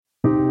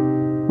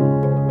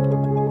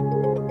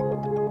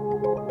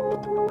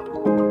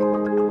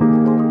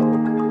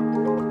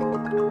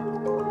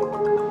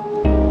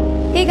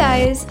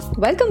guys,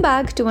 welcome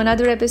back to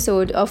another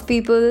episode of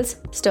People's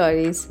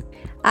Stories.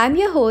 I'm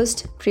your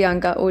host,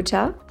 Priyanka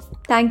Ocha.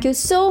 Thank you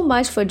so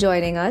much for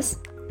joining us.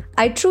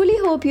 I truly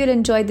hope you'll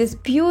enjoy this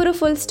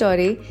beautiful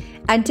story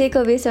and take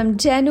away some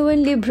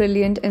genuinely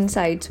brilliant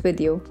insights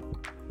with you.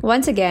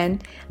 Once again,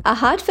 a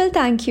heartfelt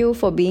thank you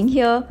for being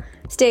here.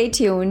 Stay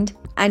tuned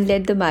and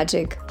let the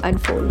magic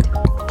unfold.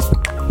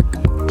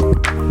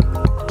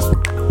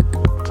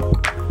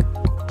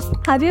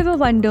 Have you ever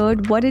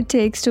wondered what it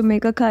takes to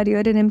make a career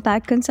in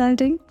impact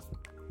consulting?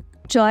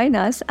 Join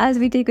us as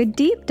we take a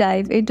deep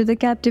dive into the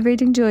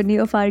captivating journey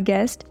of our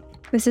guest,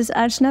 Mrs.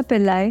 Archana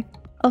Pillai,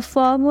 a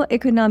former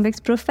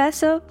economics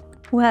professor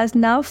who has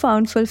now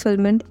found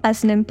fulfillment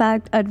as an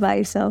impact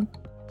advisor.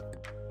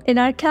 In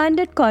our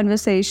candid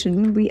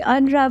conversation, we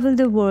unravel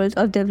the world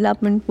of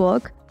development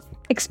work,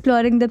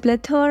 exploring the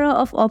plethora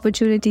of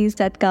opportunities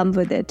that come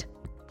with it.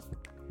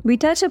 We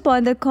touch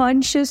upon the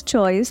conscious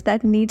choice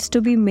that needs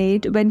to be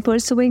made when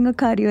pursuing a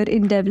career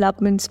in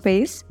development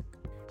space,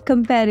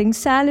 comparing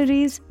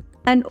salaries,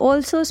 and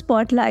also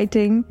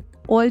spotlighting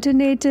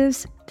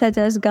alternatives such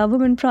as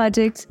government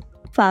projects,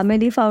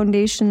 family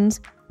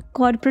foundations,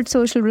 corporate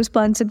social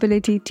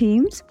responsibility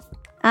teams,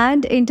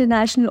 and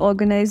international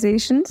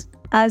organizations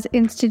as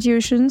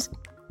institutions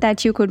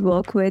that you could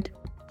work with.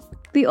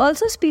 We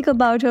also speak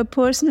about her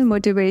personal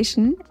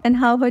motivation and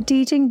how her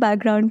teaching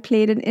background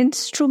played an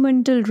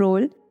instrumental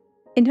role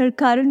in her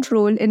current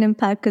role in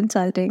impact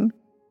consulting.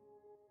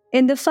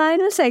 In the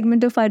final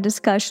segment of our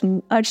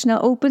discussion,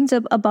 Archana opens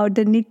up about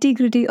the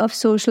nitty-gritty of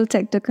social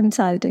sector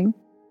consulting.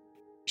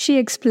 She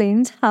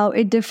explains how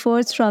it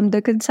differs from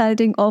the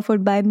consulting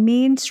offered by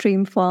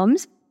mainstream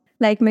firms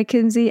like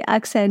McKinsey,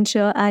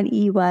 Accenture, and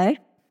EY,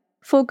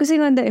 focusing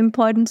on the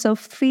importance of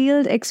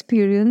field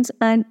experience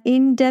and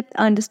in-depth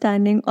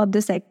understanding of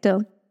the sector.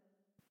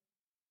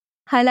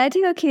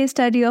 Highlighting a case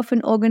study of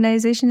an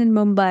organization in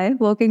Mumbai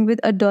working with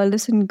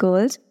adolescent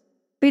girls,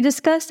 we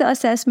discuss the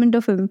assessment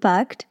of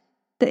impact,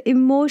 the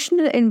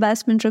emotional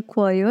investment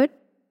required,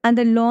 and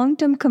the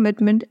long-term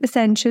commitment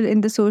essential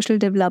in the social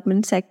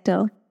development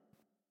sector.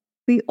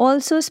 We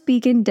also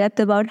speak in depth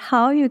about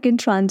how you can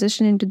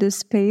transition into this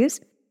space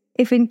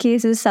if in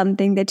case it's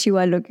something that you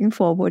are looking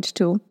forward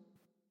to.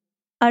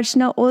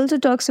 Archana also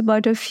talks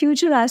about her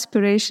future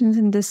aspirations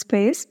in this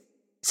space,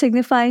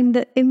 signifying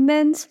the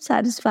immense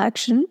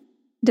satisfaction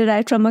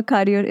derived from a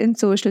career in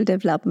social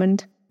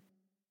development.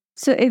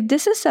 So if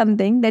this is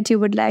something that you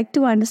would like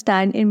to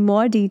understand in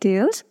more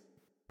details,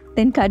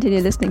 then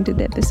continue listening to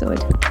the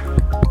episode.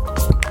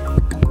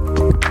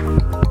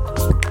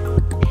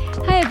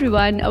 Hi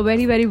everyone, a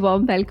very, very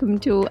warm welcome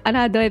to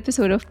another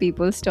episode of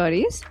People's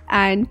Stories.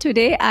 And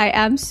today I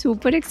am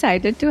super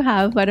excited to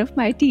have one of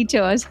my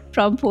teachers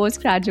from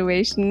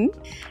post-graduation.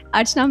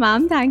 Archana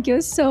ma'am, thank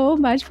you so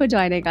much for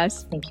joining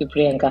us. Thank you,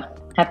 Priyanka.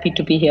 Happy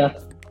to be here.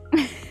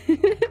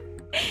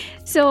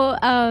 So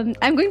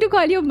I'm going to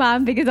call you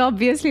ma'am because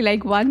obviously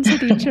once a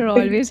teacher,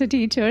 always a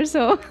teacher.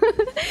 So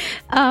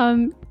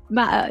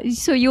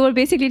so you were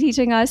basically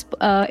teaching us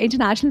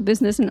international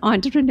business and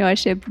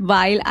entrepreneurship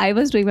while I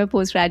was doing my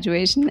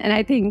post-graduation. And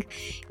I think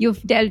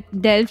you've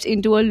delved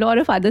into a lot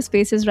of other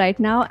spaces right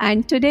now.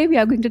 And today we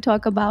are going to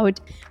talk about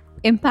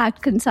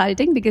impact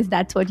consulting because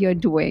that's what you're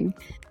doing.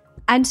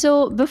 And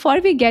so before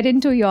we get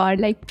into your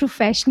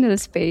professional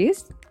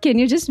space, can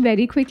you just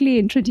very quickly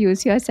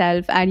introduce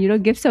yourself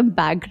and give some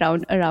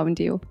background around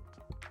you?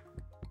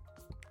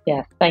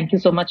 Yeah, thank you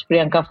so much,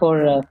 Priyanka,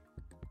 for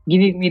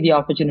giving me the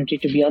opportunity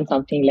to be on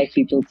something like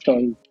People's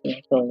Stories.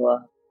 So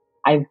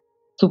I'm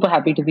super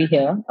happy to be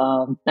here.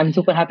 I'm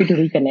super happy to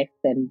reconnect.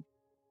 And,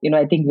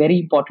 I think very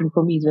important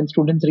for me is when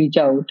students reach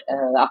out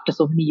after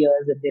so many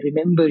years and they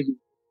remember you.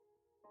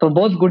 For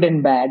both good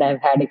and bad,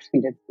 I've had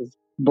experiences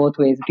both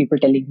ways. People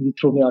telling me,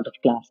 throw me out of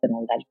class and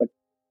all that. But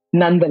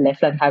nonetheless,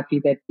 I'm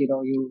happy that,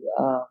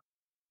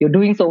 you're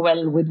doing so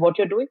well with what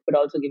you're doing, but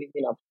also giving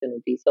me an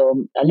opportunity.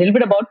 So a little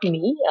bit about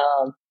me,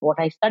 what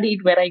I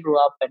studied, where I grew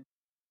up, and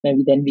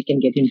maybe then we can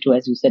get into,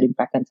 as you said,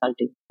 impact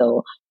consulting.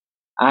 So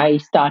I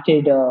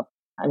started,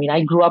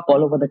 I grew up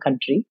all over the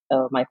country.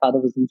 My father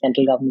was in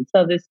central government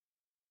service.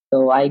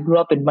 So I grew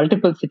up in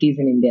multiple cities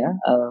in India.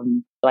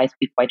 So I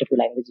speak quite a few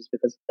languages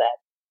because of that.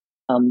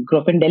 Grew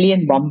up in Delhi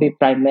and Bombay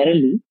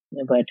primarily,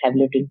 but have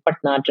lived in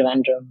Patna,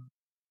 Trivandrum,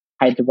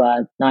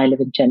 Hyderabad. Now I live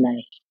in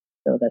Chennai.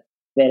 So that's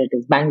where it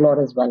is.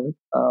 Bangalore as well.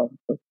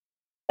 So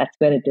that's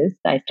where it is.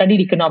 I studied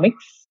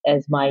economics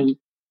as my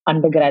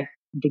undergrad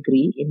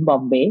degree in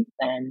Bombay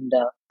and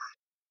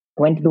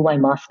went to do my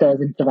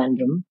master's in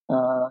Trivandrum.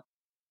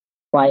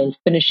 While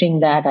finishing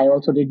that, I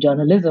also did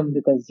journalism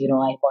because,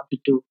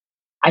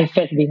 I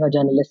felt being a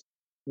journalist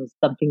was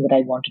something that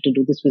I wanted to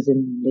do. This was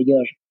in the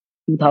year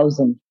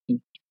 2000,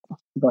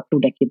 about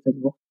 2 decades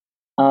ago.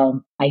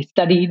 I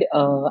studied,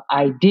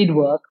 I did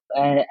work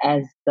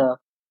as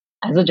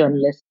a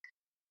journalist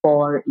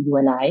for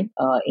UNI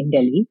in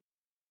Delhi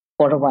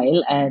for a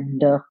while.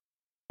 And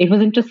it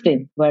was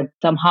interesting, but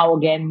somehow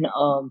again,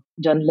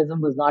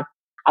 journalism was not.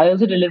 I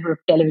also delivered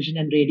television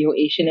and radio.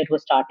 Asianet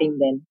was starting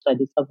then, so I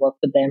did some work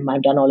with them.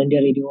 I've done All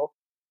India Radio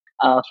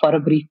for a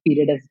brief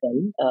period as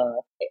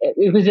well.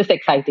 It was just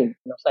exciting,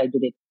 so I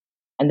did it.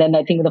 And then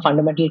I think the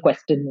fundamental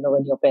question,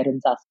 when your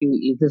parents ask you,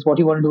 is this what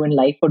you want to do in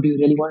life, or do you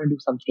really want to do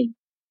something?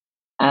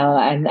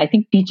 And I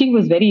think teaching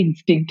was very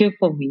instinctive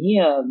for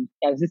me.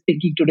 I was just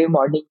thinking today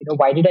morning,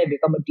 why did I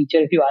become a teacher?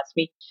 If you ask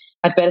me,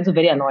 my parents were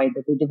very annoyed.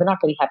 They were not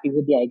very happy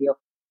with the idea of.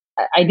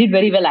 I did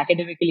very well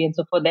academically, and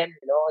so for them,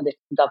 the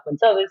government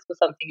service was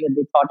something that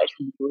they thought I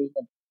should be doing.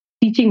 And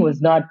teaching was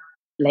not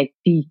like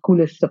the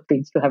coolest of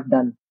things to have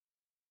done.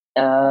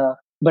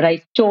 But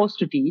I chose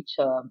to teach.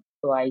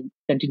 So I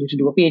continued to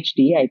do a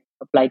PhD. I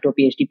applied to a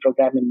PhD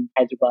program in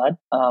Hyderabad,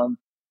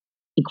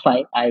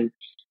 ICFI. I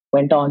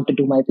went on to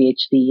do my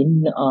PhD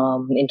in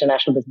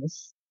international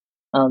business.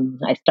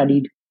 I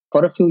studied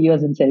for a few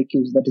years in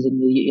Syracuse, that is in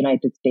the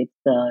United States,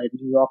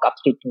 New York,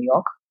 upstate New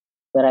York,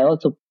 where I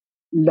also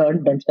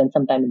learned and spent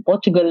some time in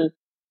Portugal.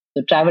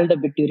 So traveled a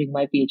bit during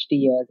my PhD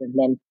years, and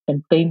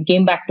then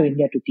came back to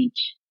India to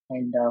teach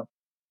and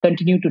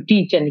continued to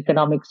teach. And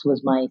economics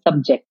was my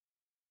subject.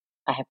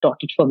 I have taught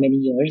it for many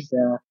years.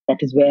 That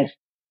is where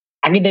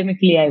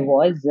academically I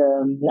was.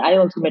 I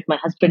also met my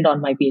husband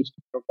on my PhD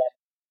program.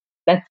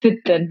 That's it.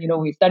 And,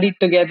 we studied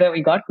together.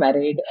 We got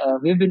married.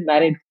 We've been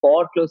married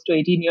for close to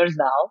 18 years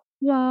now.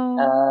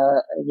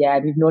 Wow. Yeah,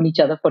 we've known each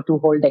other for 2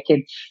 whole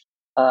decades.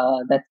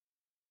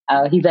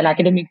 He's an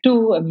academic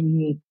too. I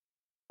mean,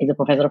 he's a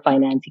professor of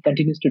finance. He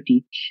continues to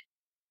teach.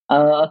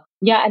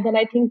 Yeah, and then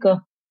I think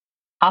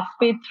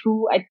halfway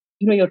through,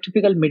 your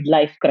typical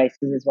midlife crisis,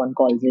 as one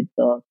calls it,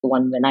 the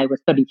one when I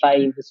was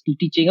 35, was still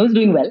teaching. I was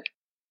doing well.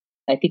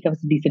 I think I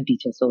was a decent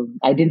teacher, so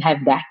I didn't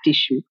have that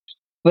issue.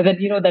 But then,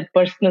 that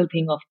personal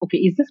thing of, okay,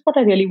 is this what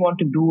I really want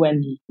to do?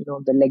 And,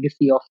 the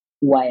legacy of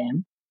who I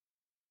am.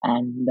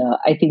 And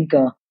I think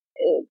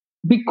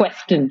big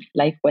question,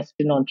 life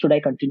question on should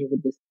I continue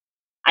with this?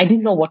 I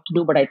didn't know what to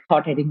do, but I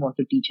thought I didn't want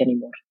to teach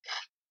anymore.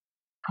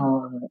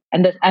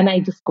 And I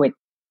just quit.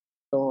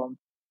 So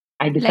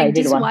I Like decided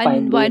just one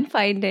fine day. one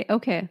fine day.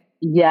 Okay.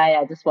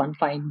 Yeah, just one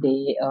fine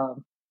day.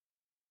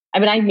 I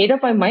mean, I made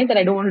up my mind that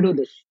I don't want to do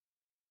this.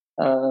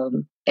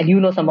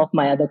 And some of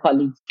my other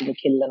colleagues,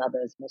 Nikhil and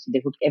others, so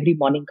they would every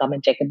morning come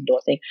and check at the door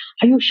saying,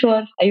 "Are you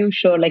sure? Are you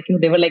sure?" Like,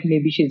 they were like,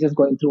 maybe she's just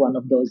going through one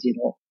of those,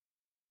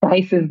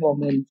 crisis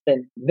moments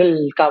and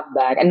will come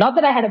back. And not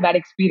that I had a bad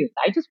experience.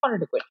 I just wanted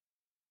to quit.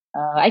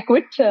 I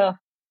quit.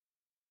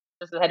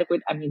 Just had to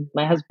quit. I mean,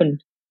 my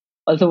husband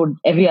also would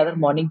every other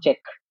morning check,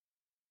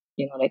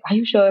 like, are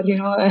you sure?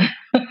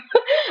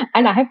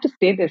 And I have to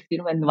say this,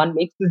 when one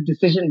makes this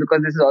decision,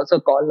 because this is also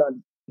a call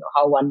on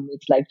how one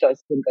makes life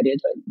choices and career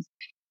choices.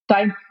 So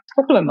I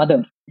spoke to my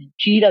mother.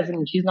 She's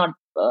not,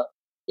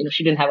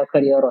 she didn't have a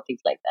career or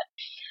things like that.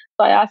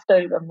 So I asked her,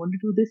 I'm going to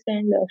do this.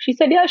 And she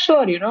said, yeah,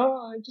 sure,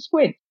 just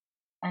quit.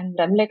 And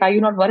I'm like, are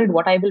you not worried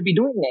what I will be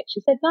doing next?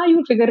 She said, no,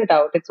 you'll figure it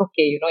out. It's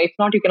okay. If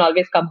not, you can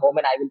always come home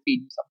and I will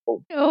feed you some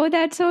food. Oh,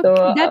 that's so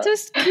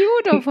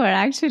cute of her,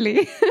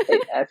 actually.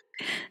 Yes.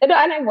 And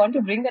I want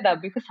to bring that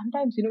up because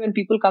sometimes, when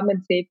people come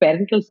and say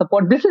parental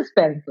support, this is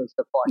parental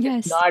support.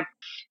 Yes. It's not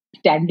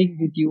standing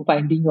with you,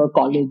 finding your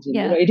college.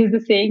 Yeah. It is the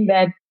saying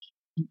that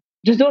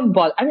just don't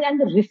bother. I mean, and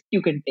the risk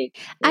you can take.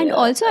 And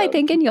also, I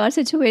think in your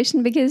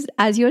situation, because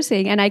as you're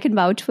saying, and I can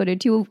vouch for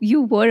it,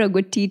 you were a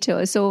good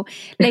teacher. So,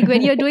 like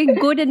when you're doing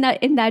good in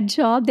that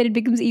job, then it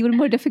becomes even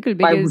more difficult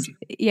because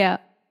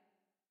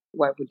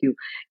why would you?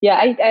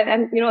 Yeah,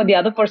 and the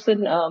other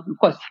person, of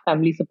course,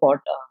 family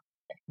support.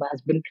 My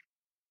husband,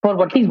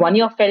 for at least 1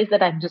 year, felt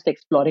that I'm just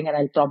exploring, and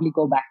I'll probably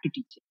go back to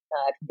teaching.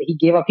 He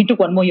gave up. He took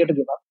 1 more year to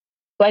give up.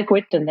 So I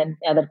quit, and then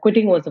that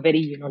quitting was a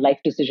very life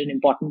decision,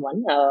 important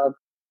one.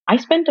 I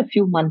spent a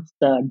few months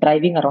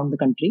driving around the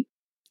country.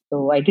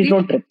 So I did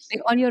road trips.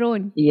 Like on your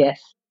own?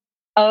 Yes.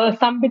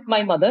 Some with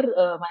my mother.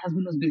 My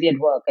husband was busy at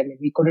work. I mean,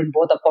 we couldn't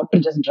both afford to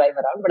just drive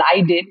around, but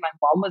I did. My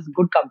mom was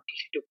good company.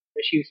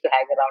 She used to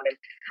hang around, and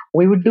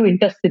we would do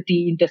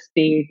intercity,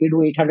 interstate. We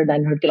do 800,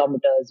 900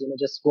 kilometers,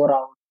 just go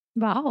around.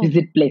 Wow.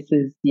 Visit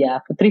places. Yeah.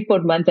 For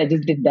 3-4 months, I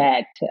just did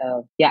that.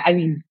 Yeah. I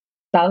mean,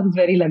 sounds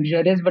very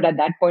luxurious, but at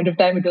that point of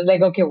time, it was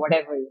like, okay,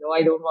 whatever,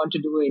 I don't want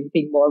to do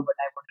anything more, but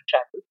I want to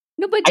travel.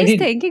 No, but just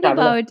thinking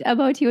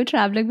about you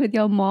traveling with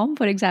your mom,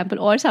 for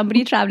example, or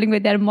somebody traveling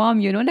with their mom,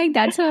 like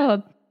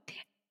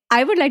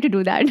I would like to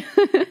do that.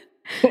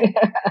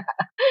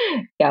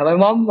 Yeah, my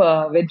mom,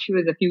 when she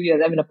was a few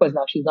years, I mean, of course,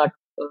 now she's not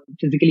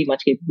physically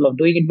much capable of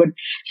doing it, but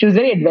she was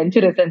very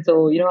adventurous. And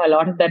so, a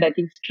lot of that, I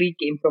think, streak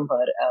came from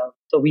her.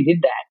 So we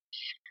did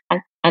that.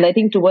 And I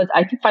think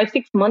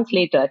 5-6 months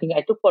later, I think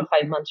I took about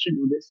 5 months to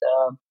do this.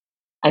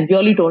 And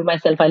purely told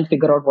myself I'll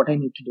figure out what I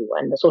need to do.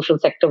 And the social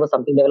sector was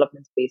something,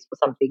 development space was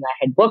something I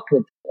had worked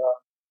with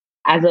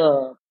as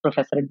a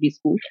professor at B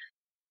school.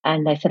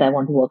 And I said, I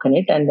want to work on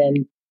it. And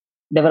then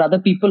there were other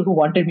people who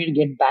wanted me to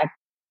get back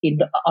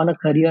on a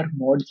career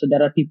mode. So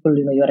there are people,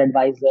 your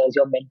advisors,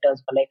 your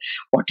mentors were like,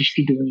 what is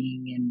she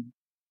doing? And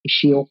is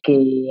she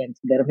okay? And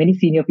so there are many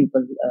senior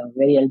people,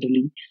 very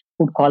elderly,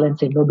 who'd call and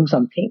say, no, do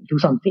something.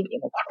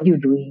 What are you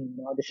doing?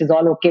 This is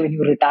all okay when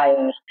you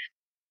retire.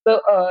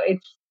 So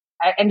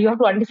and you have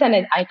to understand,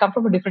 I come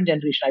from a different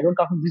generation. I don't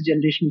come from this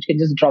generation which can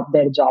just drop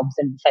their jobs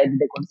and decide that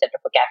they're going to set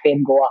up a cafe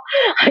in Goa.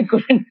 I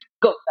couldn't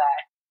go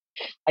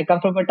that. I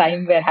come from a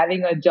time where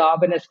having a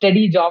job and a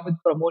steady job with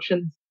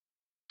promotions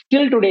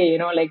still today,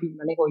 like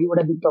oh, you would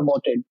have been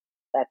promoted.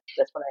 That's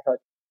what I heard.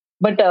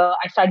 But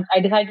I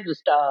decided to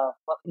start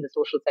work in the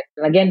social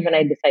sector. And again, when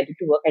I decided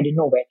to work, I didn't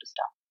know where to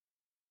start.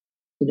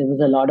 So there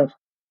was a lot of,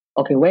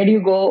 okay, where do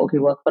you go? Okay,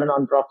 work for a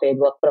non-profit,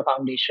 work for a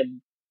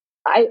foundation.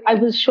 I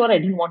was sure I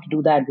didn't want to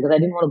do that because I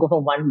didn't want to go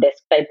from one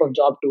desk type of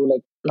job to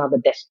like another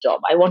desk job.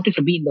 I wanted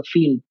to be in the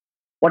field.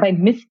 What I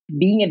missed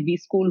being at B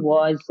school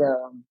was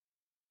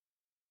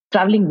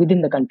traveling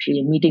within the country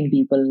and meeting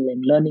people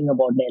and learning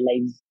about their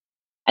lives.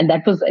 And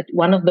that was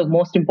one of the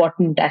most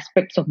important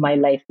aspects of my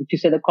life. If you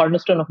say the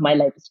cornerstone of my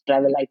life is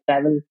travel, I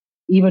travel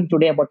even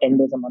today about 10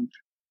 days a month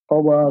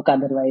for work,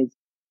 otherwise.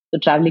 So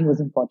traveling was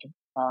important.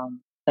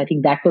 I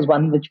think that was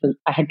one which was,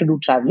 I had to do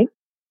traveling.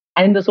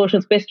 And in the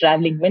social space,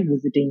 traveling meant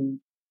visiting,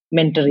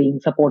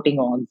 mentoring, supporting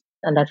all.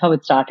 And that's how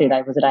it started.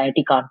 I was at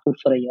IIT Kanpur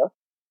for a year.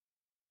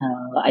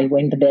 I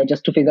went there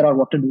just to figure out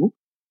what to do.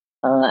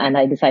 And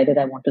I decided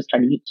I want to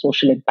study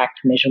social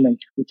impact measurement,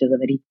 which is a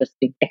very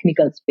interesting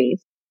technical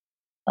space.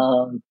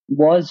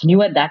 Was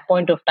new at that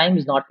point of time,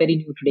 is not very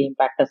new today.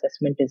 Impact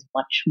assessment is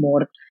much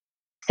more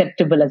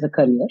acceptable as a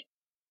career.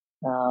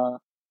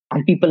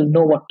 And people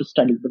know what to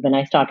study. But when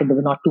I started, there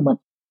were not too much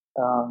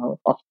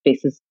of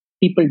spaces,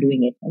 people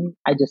doing it. And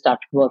I just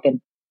started work,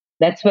 and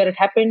that's where it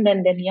happened.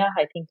 And then, yeah,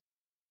 I think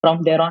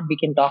from there on, we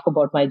can talk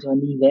about my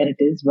journey, where it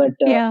is. But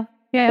Yeah,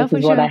 this for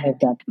is what I sure. have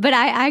done. But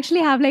I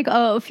actually have like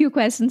a few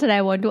questions that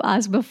I want to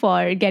ask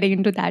before getting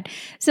into that.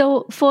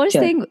 So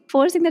Sure.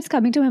 first thing that's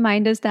coming to my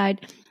mind is that,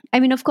 I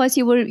mean, of course,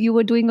 you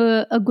were doing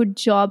a good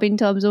job in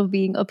terms of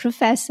being a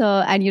professor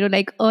and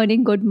like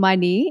earning good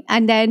money,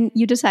 and then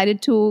you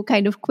decided to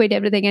kind of quit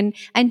everything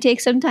and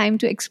take some time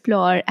to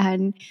explore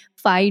and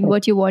find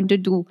what you want to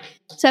do.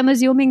 So I'm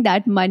assuming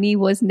that money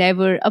was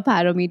never a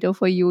parameter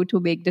for you to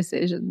make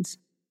decisions.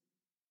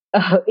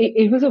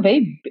 It was a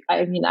very,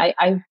 I mean,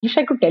 I wish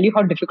I could tell you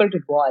how difficult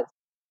it was.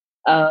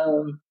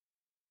 Um,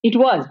 It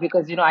was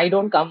because I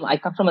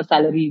come from a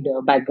salaried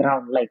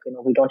background. Like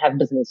we don't have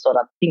business or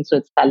other things, so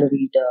it's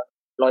salaried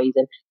employees.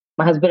 And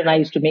my husband and I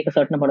used to make a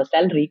certain amount of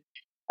salary.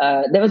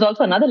 There was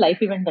also another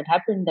life event that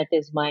happened. That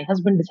is, my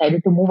husband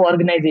decided to move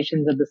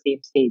organizations at the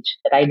same stage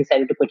that I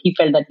decided to quit. He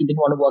felt that he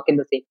didn't want to work in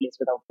the same place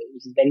without me,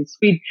 which is very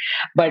sweet.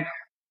 But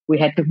we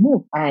had to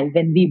move, and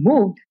when he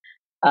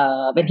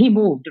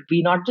moved,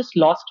 we not just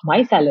lost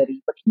my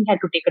salary, but he had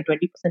to take a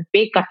 20%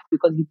 pay cut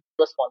because he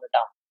was smaller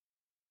town.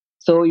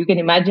 So you can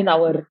imagine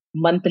our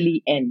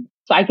monthly end.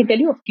 So I can tell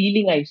you a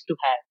feeling I used to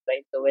have,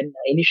 right? So when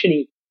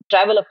initially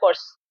travel, of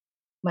course,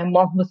 my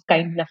mom was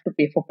kind enough to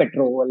pay for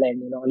petrol,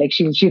 and like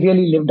she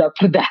really lived up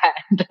to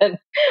that. And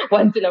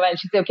once in a while,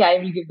 she said, "Okay, I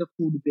will give the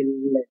food bill."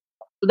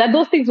 So that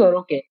those things were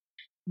okay.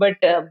 But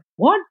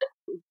what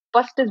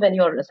first is when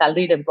you're a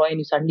salaried employee and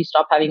you suddenly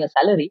stop having a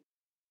salary,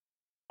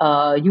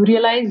 you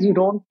realize you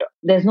don't.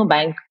 There's no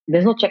bank,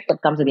 there's no check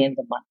that comes at the end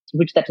of the month.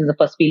 Which that is the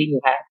first feeling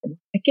you have. And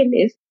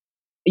second is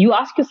you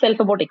ask yourself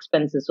about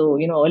expenses. So,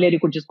 earlier you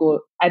could just go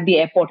at the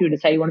airport, you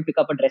decide you want to pick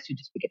up a dress, you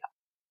just pick it up.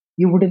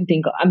 You wouldn't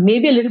think,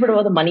 maybe a little bit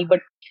about the money,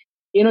 but,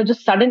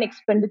 just sudden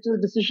expenditure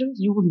decisions,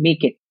 you would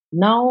make it.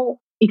 Now,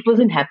 it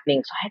wasn't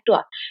happening. So I had to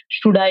ask,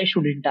 should I,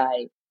 shouldn't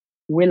I?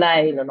 Will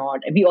I or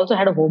not? We also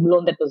had a home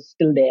loan that was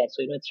still there.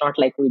 So, it's not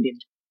like we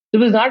didn't. So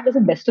it was not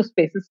the best of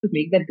spaces to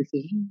make that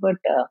decision, but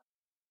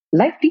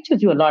life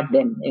teaches you a lot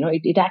then.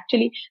 It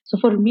actually, so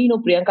for me,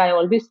 Priyanka, I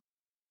always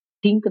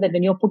think that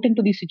when you're put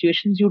into these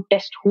situations, you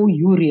test who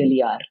you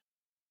really are.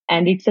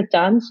 And it's a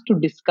chance to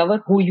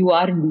discover who you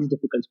are in these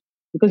difficult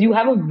because you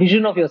have a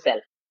vision of yourself.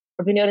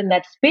 But when you're in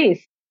that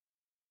space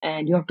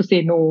and you have to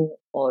say no,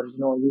 or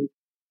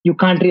you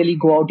can't really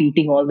go out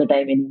eating all the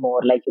time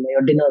anymore. Like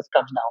your dinners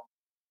come down,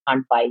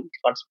 can't buy,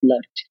 can't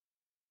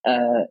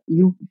splurge.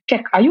 You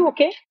check, are you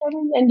okay?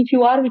 And if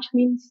you are, which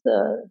means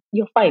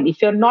you're fine.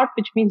 If you're not,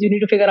 which means you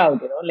need to figure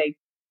out. Like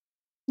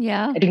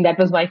Yeah. I think that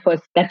was my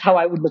first. That's how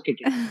I would look at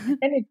it,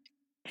 and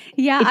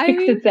Yeah, it I fixed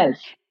mean, itself.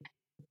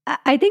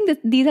 I think that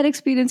these are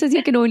experiences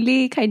you can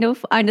only kind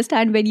of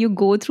understand when you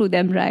go through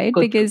them, right?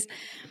 Go through. Because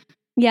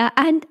yeah,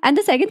 and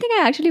the second thing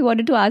I actually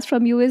wanted to ask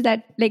from you is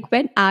that, like,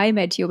 when I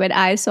met you, when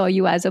I saw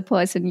you as a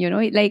person,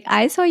 like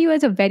I saw you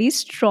as a very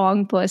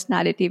strong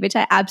personality, which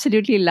I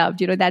absolutely loved.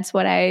 That's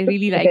what I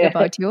really like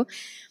about you.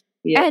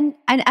 Yeah. And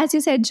as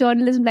you said,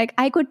 journalism, like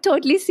I could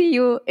totally see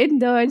you in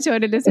the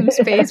journalism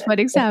space, for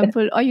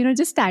example, or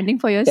just standing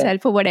for Yeah.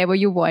 yourself for whatever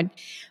you want.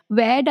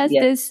 Where does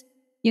Yeah. this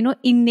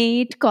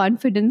innate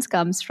confidence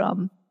comes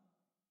from?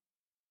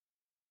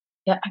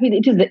 Yeah, I mean,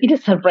 it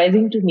is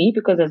surprising to me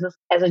because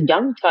as a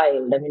young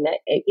child, I mean,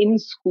 in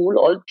school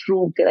all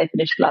through till I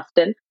finished class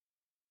 10,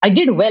 I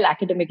did well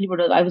academically, but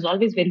I was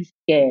always very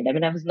scared. I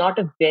mean, I was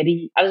a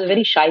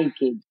very shy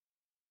kid.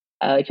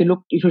 If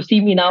you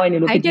see me now and you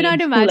look I at me in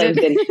cannot school, I imagine. was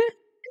very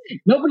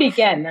nobody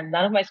can, and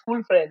none of my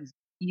school friends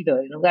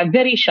either. I'm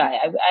very shy.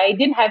 I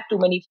didn't have too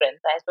many friends.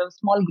 I had a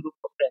small group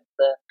of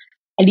friends.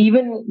 And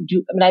even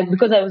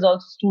because I was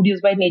also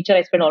studious by nature,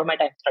 I spent all my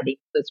time studying.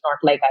 So it's not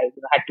like I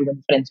had too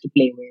many friends to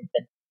play with.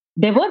 And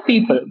there were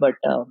people, but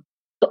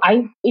so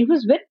I it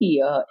was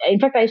very. In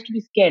fact, I used to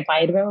be scared.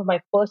 I remember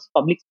my first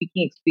public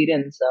speaking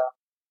experience.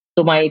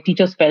 So my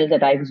teachers felt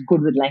that I was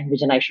good with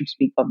language and I should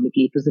speak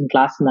publicly. It was in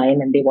class 9,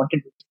 and they wanted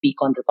me to speak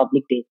on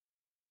Republic Day.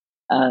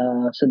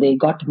 So they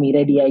got me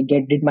ready.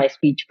 Did my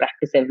speech,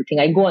 practice everything.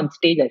 I go on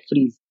stage, I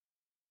freeze.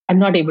 I'm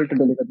not able to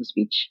deliver the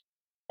speech,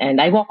 and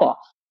I walk off.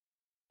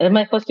 That's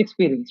my first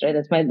experience, right?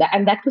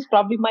 And that was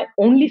probably my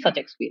only such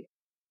experience.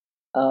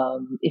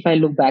 If I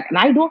look back, and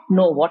I don't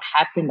know what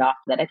happened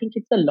after that. I think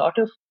it's a lot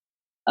of,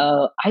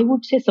 I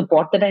would say,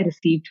 support that I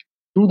received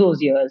through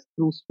those years,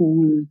 through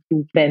school,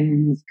 through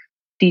friends,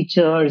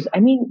 teachers. I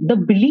mean, the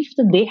belief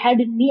that they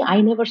had in me,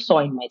 I never saw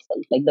in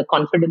myself. Like the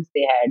confidence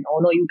they had. Oh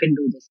no, you can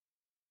do this.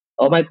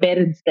 Or my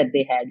parents that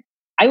they had.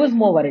 I was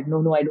more worried.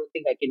 No, no, I don't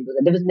think I can do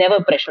that. There was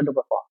never pressure to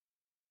perform.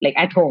 Like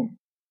at home,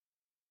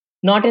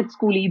 not at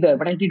school either,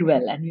 but I did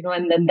well. And,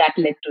 and then that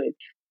led to it.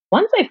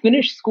 Once I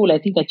finished school, I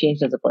think I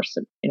changed as a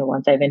person.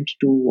 Once I went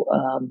to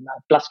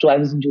plus two, I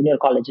was in junior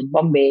college in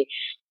Bombay.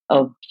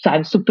 So I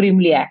was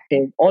supremely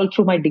active. All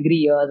through my degree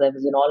years, I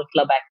was in all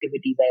club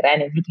activities. I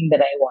ran everything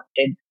that I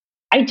wanted.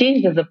 I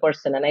changed as a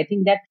person. And I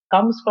think that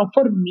comes from,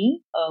 for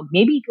me,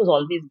 maybe it was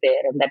always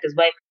there. And that is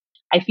why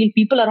I feel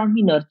people around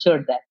me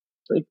nurtured that.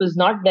 So it was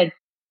not that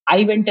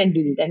I went and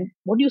did it. And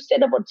what you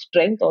said about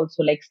strength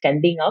also, like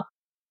standing up,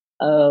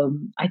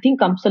 I think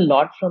comes a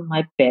lot from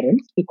my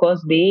parents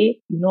because they,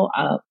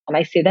 and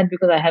I say that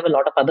because I have a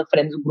lot of other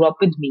friends who grew up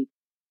with me,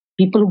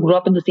 people who grew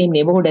up in the same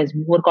neighborhood as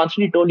me, who were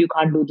constantly told you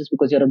can't do this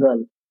because you're a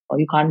girl, or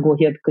you can't go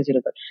here because you're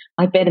a girl.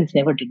 My parents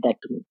never did that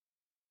to me,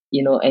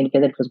 and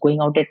whether it was going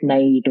out at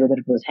night, whether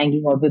it was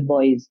hanging out with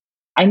boys,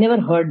 I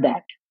never heard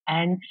that.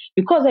 And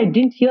because I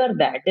didn't hear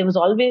that, there was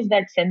always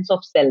that sense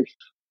of self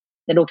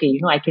that, okay,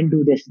 I can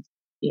do this,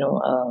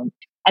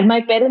 and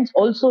my parents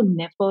also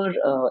never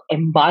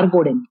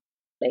embargoed anything.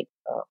 Like,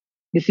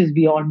 this is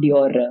beyond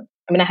your,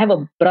 I have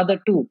a brother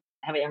too.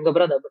 I have a younger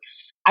brother, but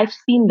I've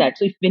seen that.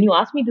 So when you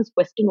ask me this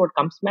question, what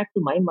comes back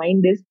to my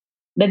mind is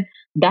that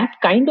that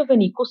kind of an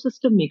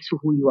ecosystem makes you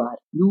who you are.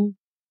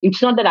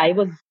 It's not that I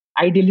was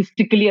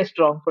idealistically a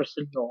strong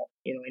person. No,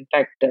 in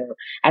fact,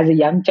 as a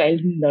young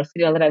child in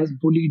nursery, I was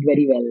bullied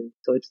very well.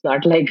 So it's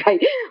not like I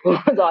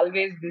was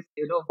always this,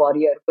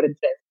 warrior princess.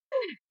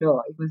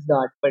 No, it was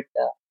not. But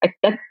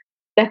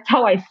that's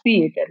how I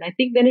see it, and I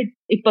think then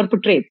it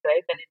perpetrates,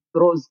 right? And it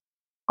grows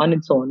on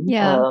its own.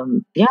 Yeah.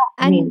 Yeah,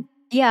 I And mean,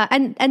 yeah,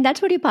 and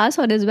that's what you pass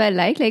on as well,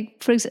 like right,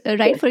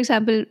 yes, for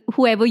example,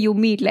 whoever you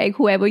meet, like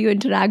whoever you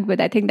interact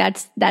with, I think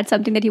that's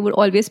something that you would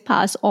always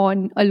pass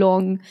on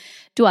along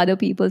to other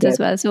people's as yes,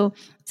 well. So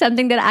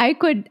something that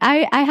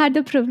I had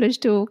the privilege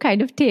to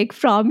kind of take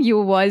from you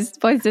was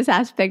this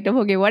aspect of,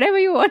 okay, whatever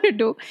you want to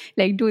do,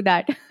 like do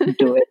that.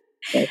 do it.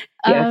 Yes,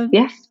 yes, um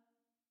yes.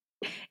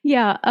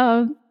 yeah.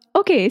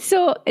 Okay.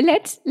 So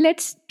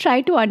let's try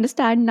to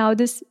understand now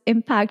this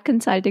impact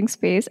consulting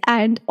space,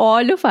 and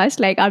all of us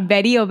like are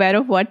very aware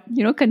of what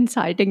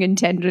consulting in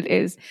general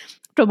is,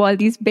 from all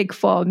these big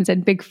firms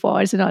and big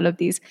fours and all of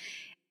these.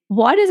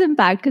 What is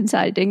impact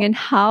consulting, and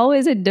how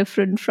is it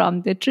different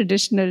from the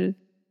traditional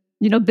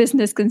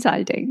business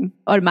consulting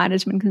or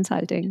management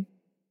consulting?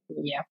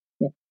 Yeah,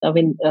 yeah. I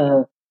mean,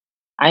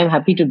 I am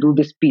happy to do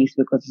this piece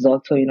because it's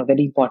also,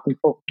 very important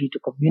for me to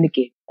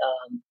communicate.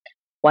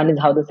 One is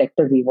how the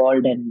sector's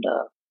evolved and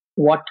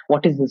what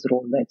is this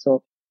role, right?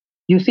 So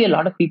you see a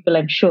lot of people,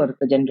 I'm sure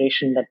the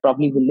generation that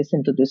probably will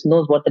listen to this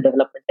knows what the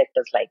development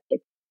sector is like the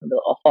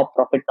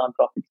for-profit,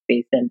 non-profit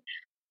space. And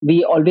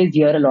we always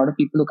hear a lot of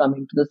people who come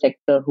into the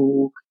sector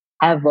who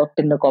have worked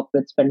in the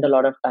corporate, spend a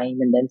lot of time,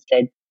 and then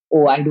said,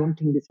 oh, I don't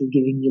think this is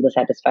giving me the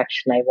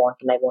satisfaction I want,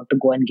 and I want to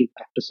go and give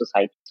back to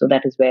society. So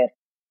that is where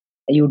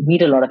you would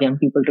meet a lot of young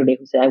people today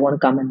who say, I want to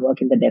come and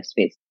work in the dev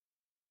space.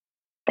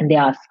 And they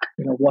ask,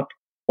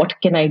 what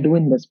can I do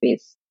in the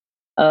space?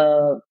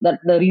 That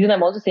the reason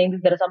I'm also saying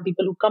this, there are some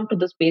people who come to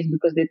the space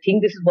because they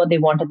think this is what they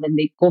want, and then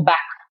they go back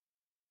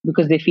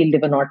because they feel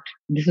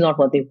this is not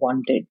what they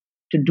wanted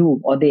to do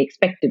or they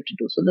expected to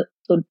do.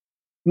 So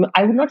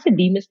I would not say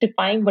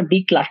demystifying, but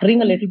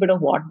decluttering a little bit of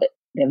what the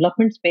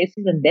development space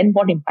is and then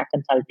what impact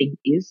consulting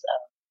is.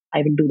 I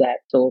will do that.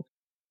 So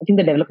I think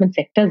the development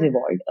sector has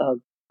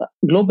evolved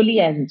globally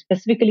and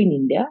specifically in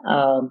India.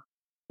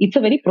 It's a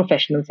very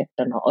professional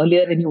sector now.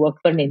 Earlier, when you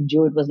worked for an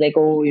NGO, it was like,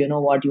 oh, you know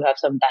what, you have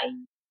some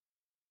time.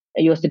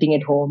 You're sitting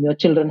at home, your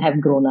children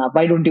have grown up.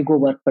 Why don't you go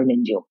work for an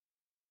NGO?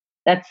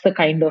 That's the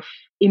kind of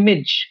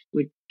image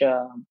which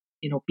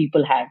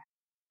people had.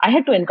 I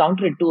had to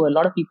encounter it too. A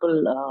lot of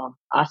people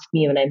ask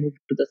me when I moved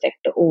to the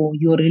sector, "Oh,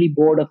 you're really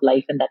bored of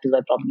life, and that is why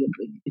probably you're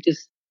doing it,"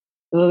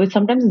 which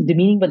sometimes is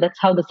demeaning, but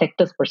that's how the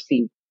sector's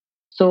perceived.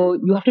 So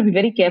you have to be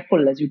very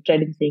careful as you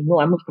tread in saying,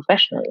 "No, I'm a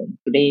professional." And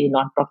today,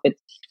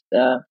 nonprofits.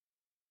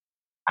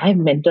 I have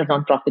mentored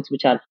nonprofits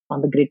which are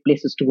on the great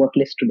places to work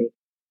list today.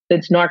 So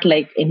it's not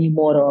like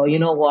anymore, oh, you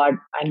know what,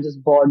 I'm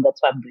just bored,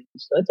 that's what I'm doing.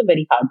 So it's a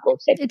very hardcore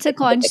It's a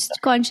sector.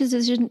 conscious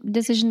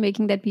decision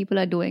making that people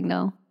are doing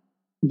now.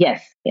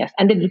 Yes,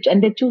 and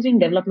they're choosing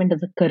development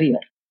as a career.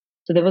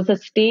 So there was a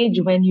stage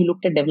when you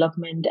looked at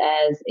development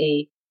as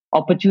a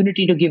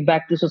opportunity to give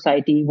back to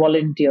society,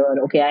 volunteer.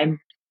 Okay, I'm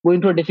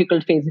going through a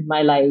difficult phase in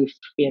my life.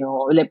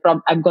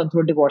 I've gone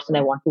through a divorce and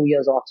I want 2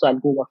 years off, so I'll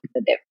go work with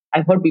the dev.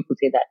 I've heard people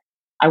say that.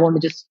 I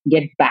want to just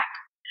get back,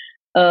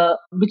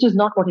 which is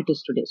not what it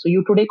is today. So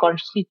you today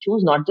consciously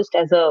choose not just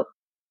as a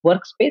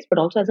workspace, but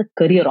also as a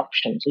career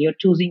option. So you're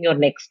choosing your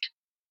next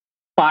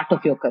part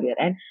of your career.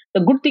 And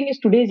the good thing is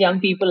today's young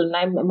people, and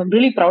I'm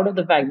really proud of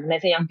the fact when I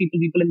say young people,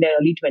 people in their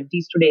early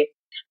 20s today,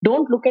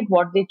 don't look at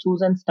what they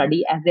choose and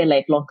study as their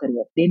lifelong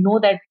career. They know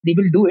that they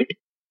will do it,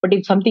 but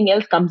if something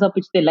else comes up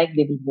which they like,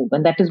 they will move.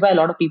 And that is why a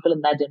lot of people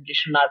in that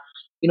generation are,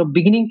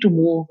 beginning to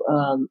move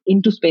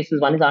into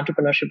spaces. One is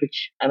entrepreneurship,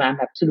 which I'm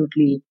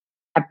absolutely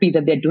happy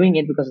that they're doing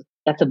it because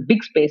that's a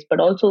big space, but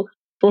also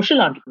social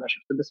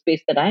entrepreneurship. So the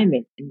space that I am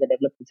in the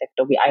development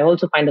sector, I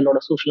also find a lot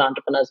of social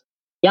entrepreneurs,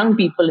 young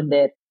people in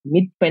their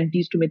mid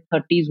 20s to mid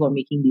 30s who are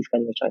making these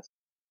career choices.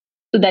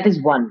 So that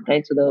is one,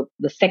 right? So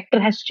the sector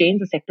has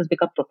changed. The sector has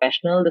become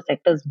professional. The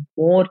sector is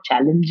more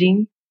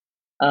challenging.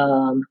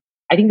 Um,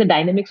 I think the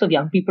dynamics of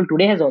young people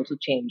today has also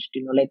changed.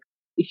 Like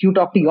if you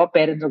talk to your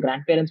parents or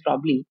grandparents,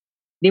 probably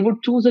they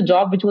would choose a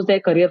job which was their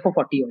career for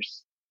 40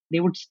 years. They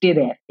would stay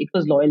there. It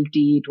was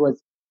loyalty. It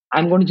was,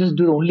 I'm going to just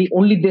do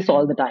only this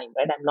all the time,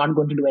 right? I'm not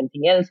going to do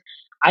anything else.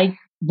 I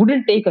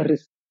wouldn't take a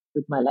risk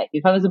with my life.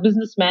 If I was a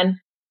businessman,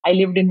 I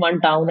lived in one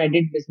town. I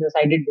did business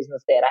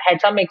there. I had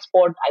some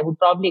export. I would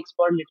probably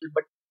export a little,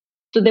 but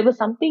so there was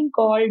something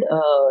called,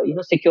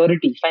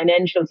 security,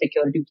 financial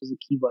security, which is a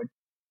keyword.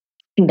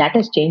 I think that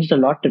has changed a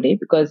lot today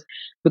because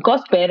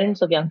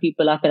parents of young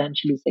people are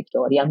financially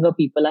secure. Younger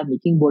people are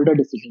making bolder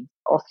decisions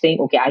of saying,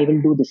 okay, I will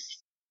do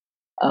this,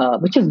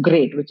 which is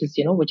great, which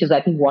is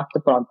I think what the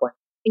proud point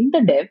in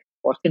the dev.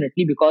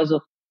 Fortunately, because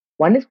of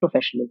one is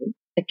professionalism,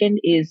 second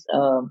is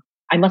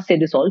I must say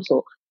this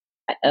also.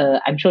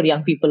 I'm sure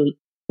young people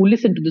who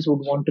listen to this would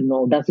want to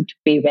know: does it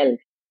pay well?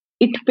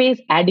 It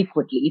pays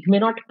adequately. It may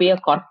not pay a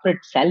corporate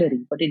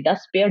salary, but it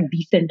does pay a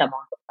decent amount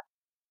of.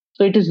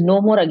 So it is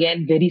no more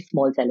again very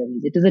small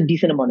salaries. It is a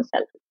decent amount of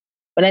salary.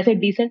 When I say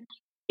decent,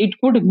 it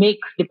could make,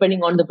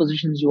 depending on the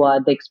positions you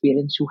are, the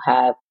experience you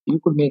have, you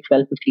could make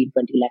 12, 15,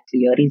 20 lakhs a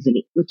year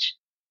easily, which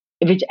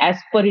as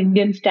per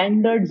Indian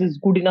standards is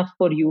good enough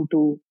for you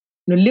to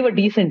live a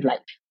decent life.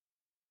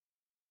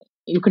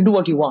 You can do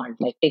what you want,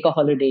 like take a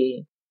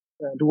holiday,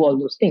 do all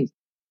those things.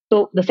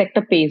 So the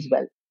sector pays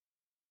well.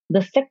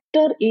 The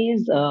sector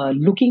is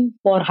looking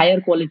for higher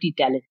quality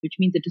talent, which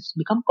means it has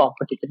become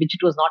competitive, which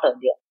it was not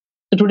earlier.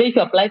 So today, if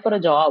you apply for a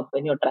job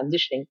when you're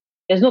transitioning,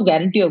 there's no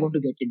guarantee you're going to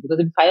get it because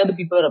if higher the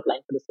people are applying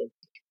for the same.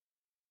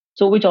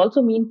 So, which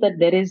also means that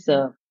there is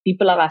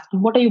people are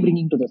asking, what are you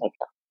bringing to the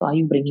sector? So are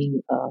you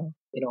bringing,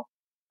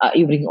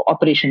 you bring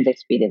operations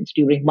experience?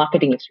 Do you bring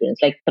marketing experience?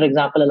 Like, for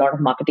example, a lot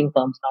of marketing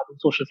firms now do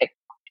social sector.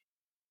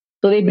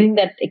 So they bring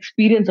that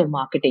experience of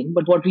marketing,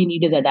 but what we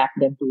need is adapt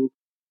them to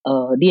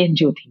the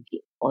NGO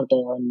thinking or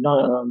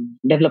the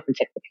development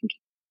sector thinking.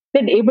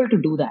 They're able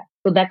to do that.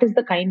 So that is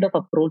the kind of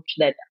approach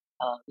that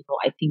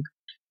I think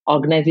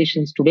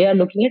organizations today are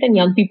looking at, and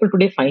young people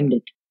today find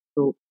it.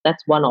 So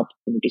that's one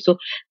opportunity. So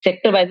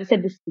sector, as I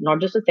said, this is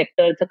not just a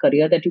sector; it's a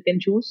career that you can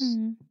choose,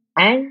 Hmm.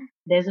 and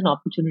there's an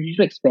opportunity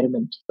to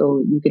experiment.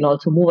 So you can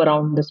also move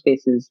around the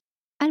spaces.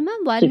 And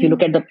ma'am, So if you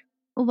look at the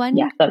one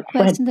yeah, sorry, go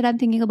ahead. question that I'm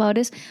thinking about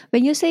is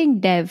when you're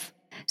saying dev,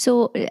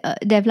 so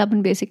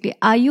development basically,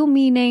 are you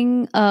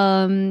meaning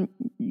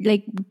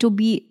like to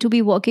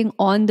be working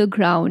on the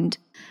ground?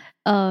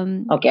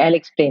 Okay, I'll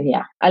explain.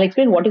 Yeah, I'll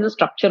explain what is the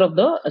structure of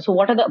the. So,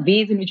 what are the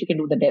ways in which you can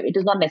do the dev? It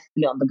is not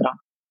necessarily on the ground.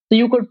 So,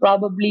 you could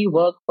probably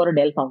work for a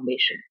Dell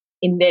Foundation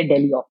in their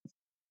Delhi office.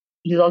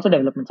 It is also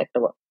development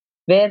sector work,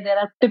 where there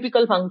are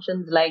typical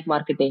functions like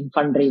marketing,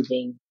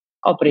 fundraising,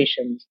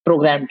 operations,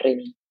 program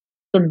training.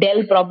 So,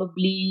 Dell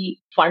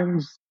probably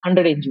funds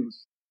 100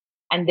 NGOs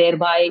and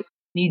thereby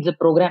needs a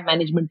program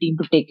management team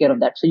to take care of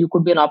that. So, you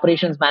could be an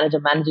operations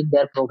manager managing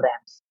their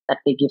programs that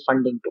they give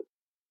funding to.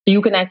 So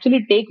you can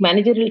actually take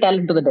managerial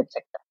talent to the dev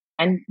sector.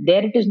 And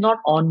there it is not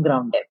on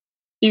ground dev.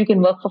 So you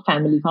can work for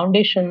family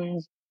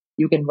foundations,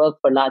 you can work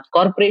for large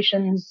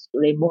corporations.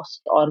 Most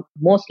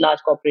large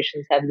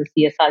corporations have the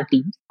CSR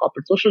teams,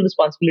 corporate social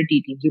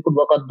responsibility teams. You could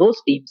work on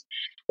those teams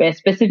where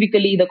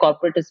specifically the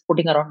corporate is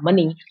putting around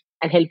money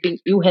and help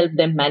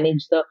them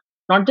manage the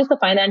not just the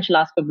financial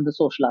aspect but the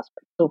social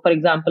aspect. So for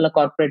example, a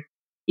corporate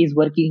is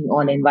working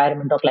on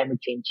environment or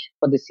climate change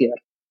for this year,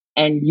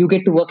 and you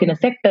get to work in a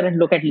sector and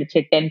look at, let's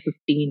say, 10,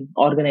 15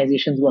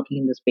 organizations working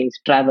in the space,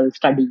 travel,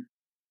 study,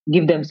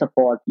 give them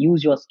support,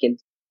 use your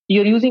skills.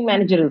 You're using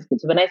managerial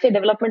skills. When I say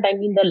development, I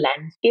mean the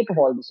landscape of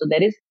all this. So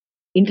there is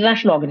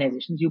international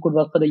organizations. You could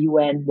work for the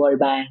UN, World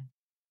Bank.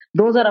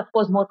 Those are, of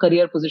course, more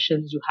career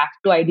positions. You have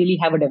to ideally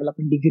have a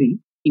development degree.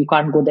 You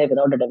can't go there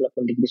without a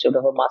development degree. So you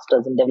have a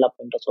master's in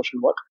development or social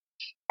work,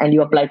 and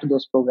you apply to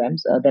those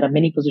programs. There are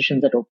many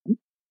positions that open.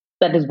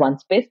 That is one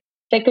space.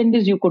 Second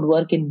is you could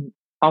work in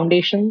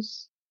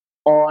foundations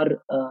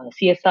or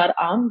CSR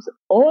arms,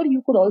 or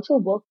you could also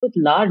work with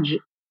large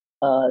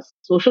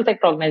social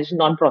sector organization,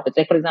 non-profits.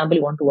 Like for example,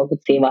 you want to work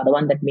with Seva, the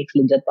one that makes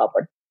Lijjat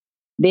Papad.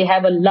 They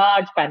have a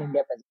large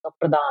pan-India presence. Or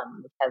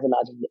Pradhan, which has a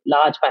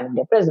large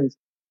pan-India presence.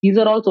 These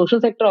are all social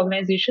sector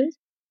organizations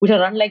which are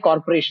run like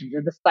corporations.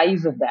 They're the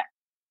size of that.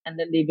 And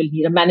then they will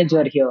need a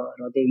manager here, or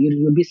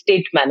you will be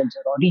state manager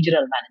or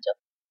regional manager,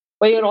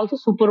 where you're also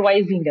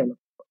supervising them.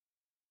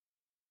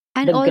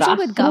 And The also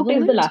with grassroots is the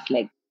government? last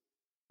leg.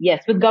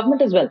 Yes, with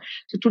government as well.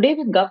 So today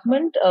with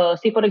government,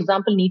 say for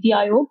example, Niti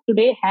Aayog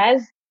today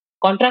has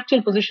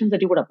contractual positions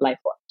that you could apply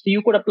for. So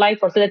you could apply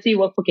for, so let's say you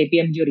work for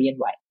KPMG or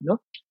EY,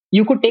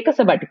 you could take a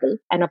sabbatical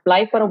and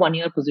apply for a 1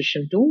 year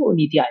position to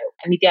Niti Aayog.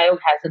 And Niti Aayog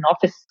has an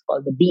office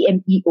called the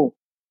DMEO,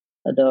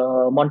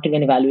 the Monitoring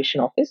and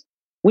Evaluation Office,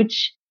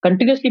 which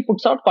continuously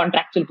puts out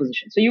contractual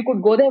positions. So you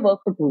could go there,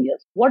 work for 2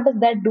 years. What does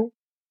that do?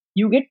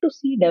 You get to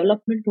see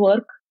development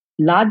work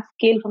large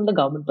scale from the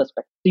government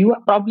perspective. So you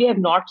probably have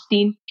not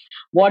seen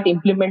what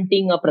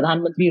implementing a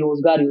Pradhan Mantri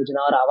Rozgar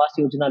Yojana or Awas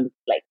Yojana looks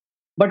like.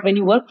 But when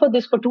you work for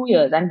this for 2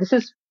 years, and this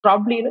is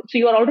probably, so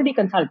you are already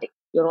consulting,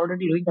 you're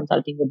already doing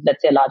consulting with,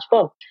 let's say, a large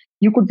firm,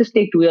 you could just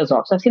take 2 years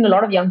off. So I've seen a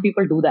lot of young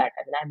people do that.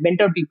 I mean, I've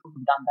mentored people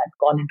who've done that,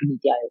 gone into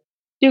Niti Aayog.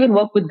 So you can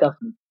work with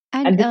government.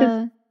 And And this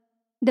is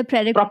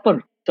the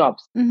proper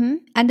jobs.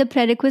 And the Yes,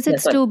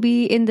 prerequisites sir. to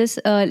be in this,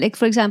 like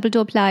for example, to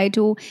apply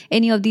to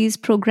any of these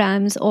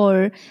programs,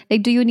 or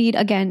like, do you need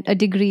again a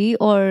degree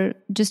or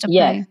just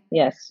Yes, apply?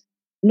 yes.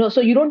 No,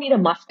 so you don't need a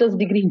master's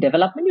degree in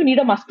development. You need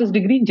a master's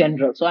degree in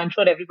general. So I'm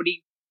sure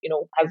everybody,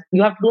 you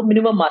have to do a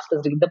minimum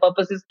master's degree. The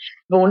purpose is, if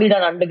you've only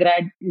done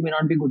undergrad, you may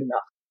not be good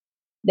enough.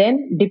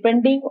 Then,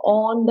 depending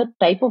on the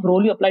type of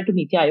role you apply to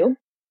Niti Aayog,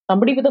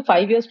 somebody with a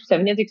 5 years to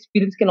 7 years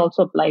experience can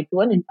also apply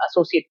to an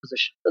associate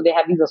position. So they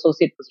have these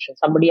associate positions.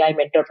 Somebody I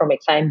mentored from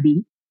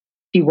XIMB,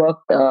 he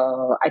worked,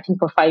 I think,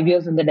 for 5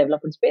 years in the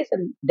development space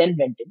and then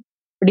went in.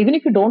 But even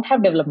if you don't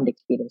have development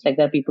experience, like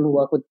there are people who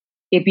work with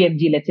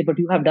KPMG, let's say, but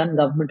you have done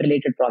government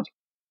related projects,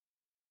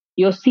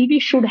 your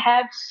CV should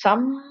have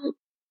some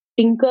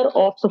tinker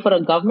of, so for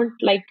a government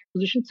like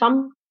position,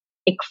 some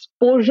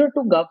exposure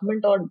to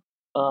government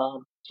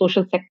or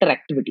social sector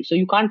activity. So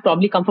you can't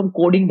probably come from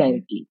coding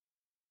directly.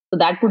 So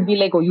that would be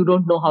like, oh, you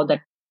don't know how that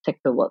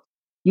sector works.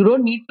 You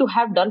don't need to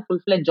have done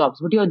full-fledged jobs,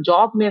 but your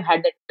job may have had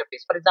that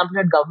interface. For example,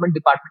 at government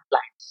department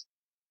clients.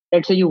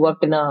 Let's say you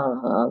worked in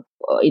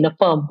a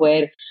firm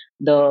where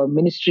the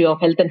Ministry of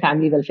Health and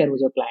Family Welfare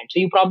was your client. So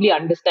you probably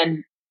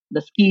understand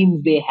the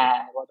schemes they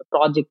have or the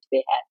projects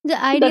they have. The So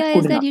that's idea good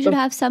is that enough. you should So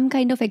have some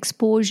kind of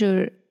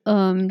exposure.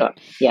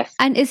 yes.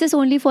 And is this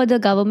only for the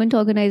government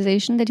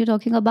organization that you're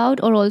talking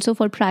about, or also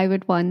for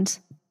private ones?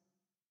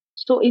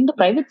 So in the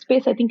private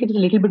space, I think it is a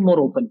little bit more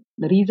open.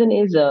 The reason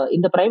is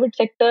in the private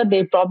sector,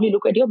 they probably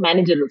look at your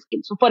managerial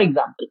skills. So for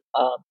example,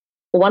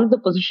 for one of the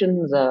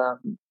positions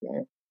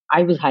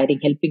I was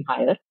helping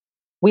hire,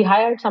 we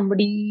hired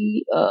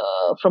somebody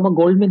from a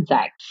Goldman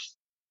Sachs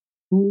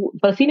who,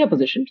 for a senior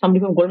position,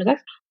 somebody from Goldman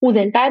Sachs whose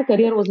entire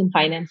career was in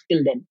finance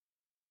till then.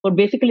 So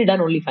basically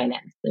done only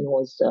finance. It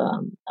was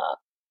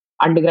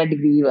undergrad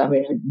degree, I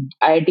mean,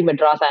 IIT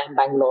Madras and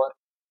Bangalore,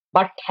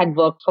 but had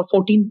worked for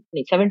 14,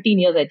 17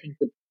 years, I think,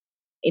 with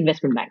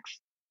investment banks.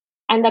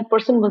 And that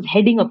person was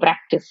heading a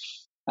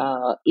practice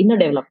in a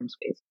development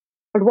space.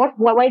 But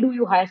why do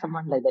you hire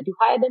someone like that? You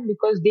hire them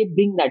because they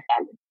bring that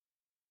talent.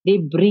 They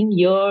bring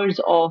years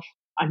of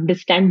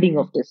understanding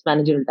of this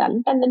managerial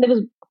talent. And then there was,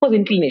 of course,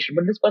 inclination.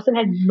 But this person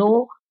had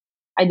no,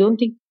 I don't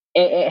think,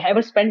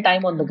 ever spent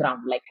time on the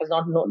ground, like has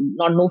not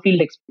no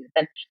field experience.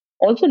 And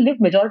also lived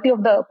majority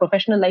of the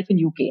professional life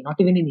in UK, not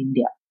even in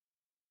India.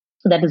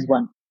 So that is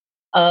one.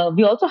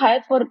 We also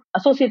hired for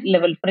associate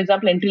level, for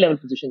example, entry level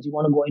positions. You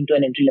want to go into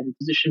an entry level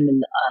position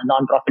in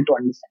non-profit to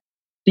understand.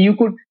 So you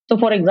could, so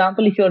for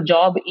example, if your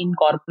job in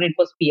corporate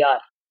was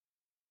PR,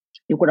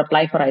 you could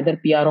apply for either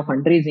PR or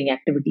fundraising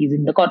activities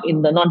in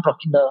the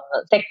non-profit in the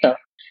sector.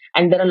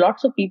 And there are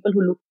lots of people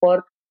who look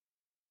for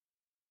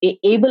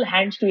able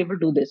hands to be able to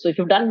do this. So if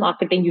you've done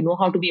marketing, you know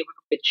how to be able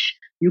to pitch.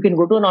 You can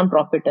go to a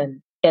non-profit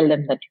and tell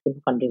them that you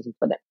can fundraising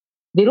for them.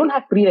 They don't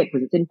have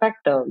prerequisites. In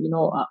fact, a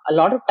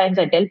lot of times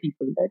I tell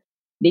people that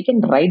they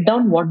can write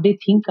down what they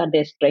think are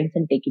their strengths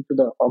and take it to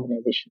the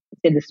organization.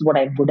 Say, this is what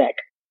I'm good at.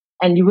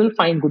 And you will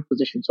find good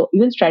positions. So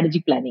even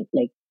strategy planning,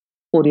 like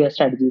 4 year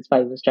strategies,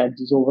 5 year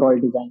strategies, overall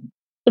design.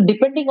 So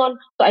depending on,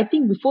 so I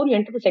think before you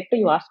enter the sector,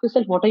 you ask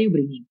yourself, what are you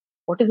bringing?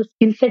 What is the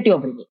skill set you're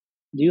bringing?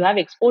 Do you have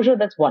exposure?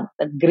 That's one.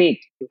 That's great.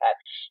 You have.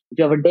 If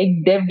you have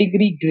a dev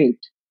degree, great.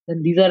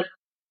 Then these are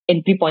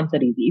entry points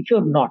are easy. If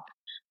you're not,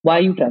 why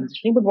are you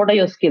transitioning? But what are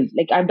your skills?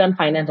 Like I've done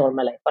finance all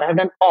my life, or I've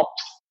done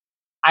ops.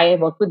 I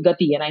work with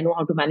Gati and I know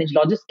how to manage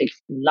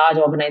logistics. Large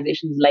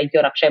organizations like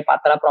your Akshay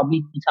Patra probably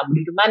need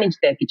somebody to manage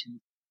their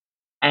kitchen.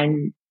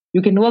 And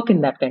you can work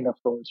in that kind of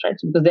roles, right?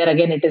 So because there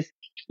again, it is,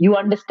 you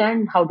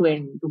understand how to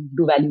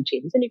do value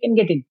chains and you can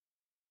get in.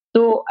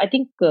 So I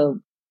think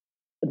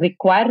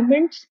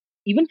requirements,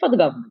 even for the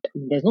government, I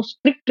mean, there's no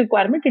strict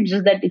requirement. It's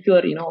just that if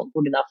you're,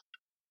 good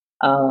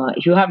enough,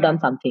 if you have done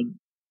something,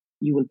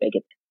 you will peg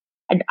it.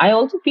 And I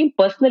also feel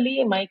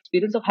personally, in my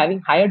experience of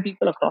having hired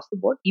people across the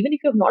board, even if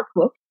you have not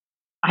worked,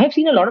 I have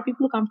seen a lot of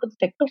people who come to the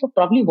sector who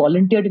probably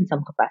volunteered in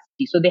some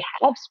capacity. So they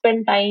have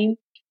spent time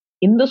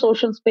in the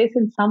social space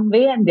in some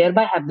way and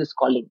thereby have this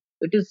calling.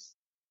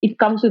 It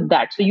comes with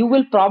that. So you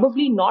will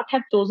probably not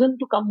have chosen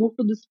to come move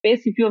to this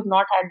space if you have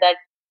not had that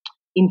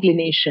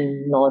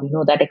inclination or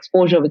that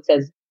exposure which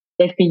says,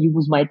 let me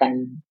use my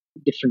time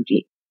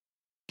differently.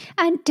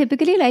 And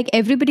typically, like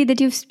everybody that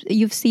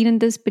you've seen in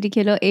this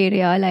particular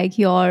area, like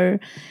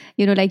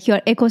like your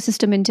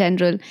ecosystem in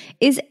general,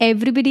 is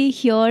everybody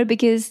here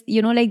because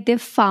like they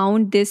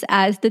found this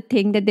as the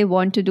thing that they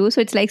want to do. So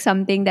it's like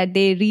something that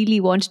they really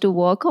want to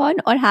work on,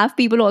 or have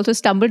people also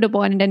stumbled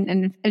upon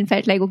it and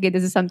felt like, okay,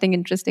 this is something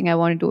interesting, I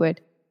want to do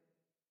it.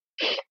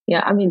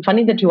 Yeah, I mean,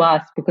 funny that you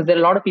ask because there are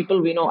a lot of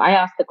people we know. I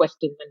ask the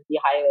question when we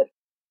hire.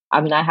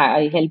 I mean,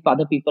 I help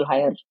other people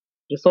hire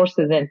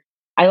resources, and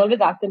I always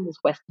ask them this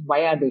question: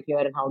 why are they here,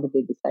 and how did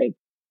they decide?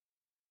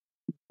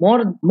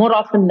 More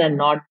often than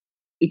not,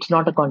 it's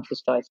not a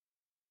conscious choice.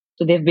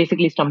 So they've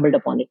basically stumbled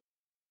upon it.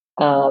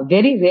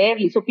 Very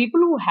rarely. So people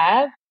who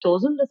have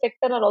chosen the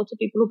sector are also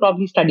people who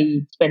probably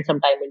studied, spent some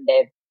time in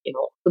dev.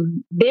 So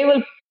they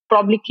will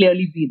probably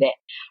clearly be there.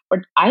 But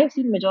I have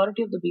seen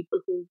majority of the people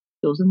who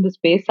chosen the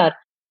space are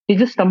they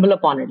just stumble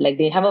upon it. Like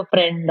they have a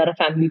friend or a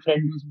family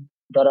friend who's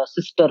or a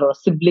sister or a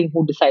sibling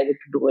who decided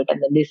to do it,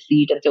 and then they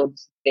see it and say, "Oh,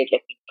 this is great.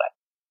 Let me try."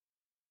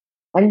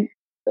 And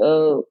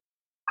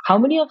how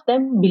many of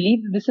them believe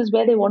this is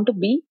where they want to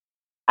be?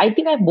 I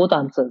think I have both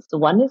answers. So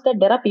one is that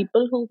there are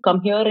people who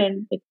come here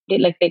and they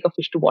like take a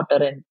fish to water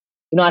and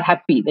are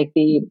happy. Like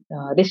they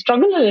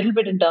struggle a little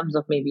bit in terms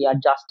of maybe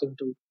adjusting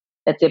to,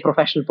 let's say,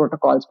 professional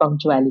protocols,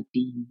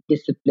 punctuality,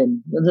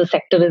 discipline. The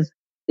sector is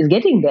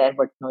getting there,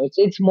 but no,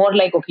 it's more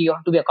like, okay, you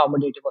have to be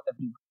accommodative of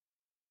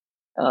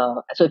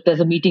everyone. So if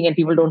there's a meeting and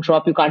people don't show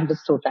up, you can't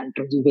just throw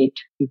tantrums. You wait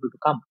people to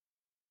come.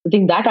 I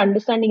think that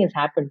understanding has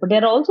happened. But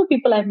there are also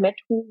people I've met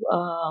who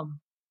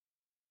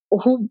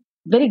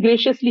very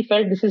graciously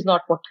felt this is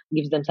not what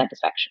gives them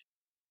satisfaction.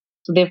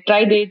 So they've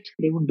tried it,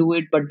 they would do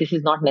it, but this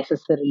is not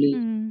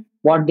necessarily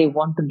what they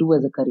want to do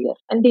as a career,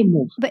 and they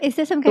move. But is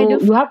there some kind So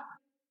of you have,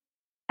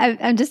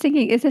 I'm just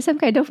thinking, is there some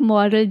kind of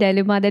moral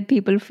dilemma that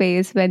people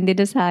face when they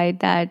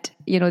decide that,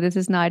 this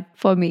is not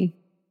for me?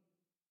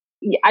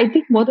 I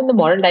think more than the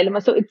moral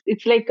dilemma. So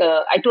it's like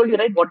I told you,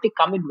 right, what they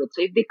come in with.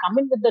 So if they come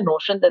in with the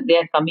notion that they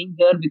are coming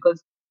here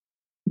because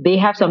they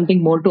have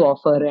something more to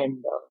offer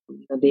and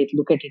they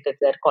look at it as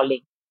their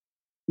calling,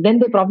 then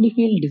they probably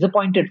feel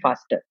disappointed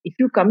faster. If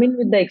you come in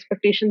with the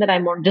expectation that I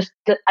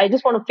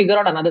just want to figure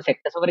out another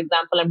sector. So for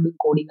example, I'm doing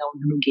coding, I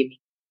want to do gaming.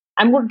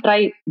 I'm going to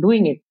try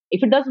doing it.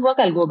 If it doesn't work,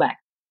 I'll go back.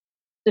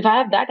 So if I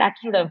have that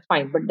attitude, I'm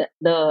fine. But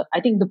the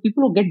I think the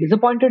people who get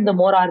disappointed the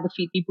more are the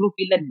people who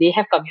feel that they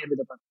have come here with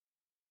a purpose.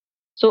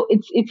 So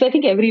it's I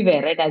think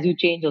everywhere, right? As you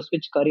change or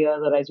switch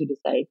careers or as you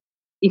decide,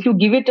 if you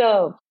give it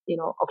a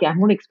okay, I'm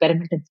going to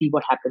experiment and see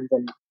what happens,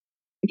 and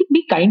I think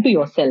be kind to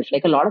yourself.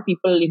 Like a lot of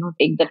people,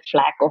 take that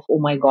flack of, oh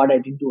my God, I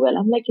didn't do well.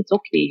 I'm like, it's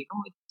okay,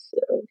 it's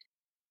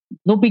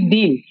no big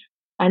deal,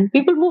 and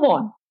people move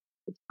on.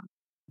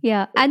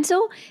 Yeah. And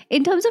so,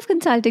 in terms of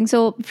consulting,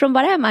 so from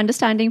what I'm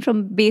understanding,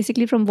 from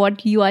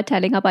what you are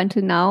telling up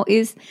until now,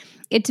 is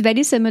it's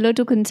very similar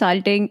to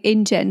consulting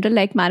in general,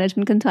 like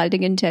management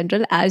consulting in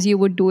general, as you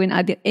would do in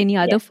any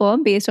other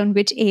firm based on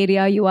which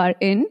area you are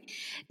in.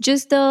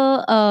 Just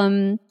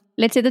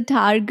let's say the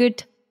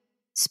target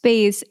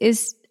space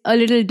is a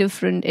little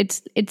different.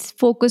 It's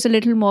focused a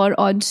little more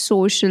on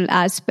social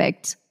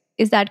aspects.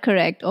 Is that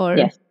correct? Or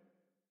Yes,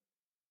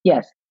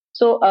 yes.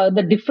 So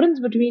the difference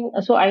between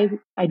so I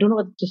don't know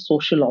what just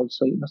social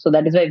also, So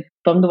that is why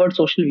from the word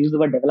social we use the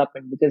word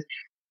development because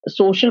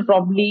social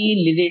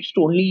probably relates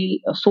to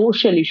only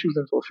social issues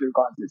and social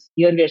causes.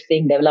 Here we are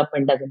saying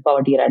development as in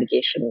poverty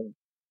eradication,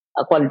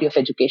 quality of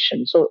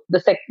education. So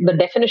the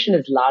definition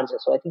is larger.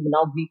 So I think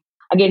now we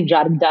again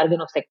jargon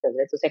of sectors,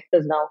 right? So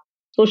sectors now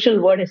social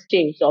word has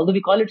changed. Although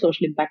we call it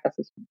social impact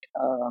assessment,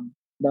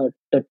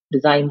 the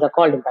designs are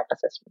called impact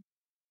assessment.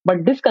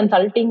 But this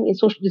consulting is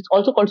social. It's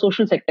also called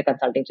social sector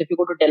consulting. So if you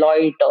go to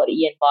Deloitte or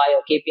EY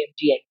or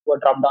KPMG and you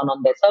drop down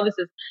on their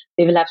services,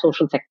 they will have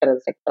social sector as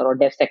a sector or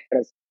dev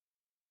sectors,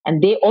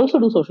 and they also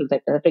do social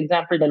sector. For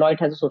example, Deloitte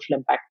has a social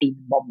impact team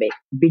in Bombay,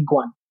 big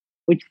one,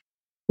 which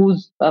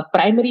whose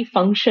primary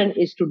function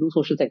is to do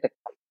social sector.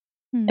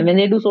 And when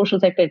they do social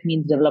sector, it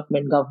means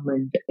development,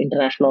 government,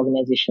 international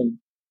organization.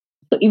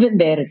 So even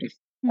there it is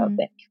out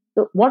there.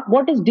 So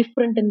what is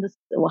different in this?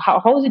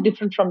 How is it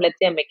different from, let's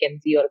say, a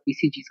McKinsey or a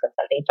BCG's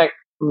consulting? In fact,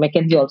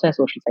 McKinsey also has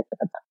social sector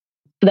consulting.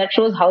 So that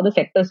shows how the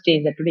sectors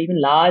change. That today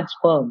even large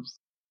firms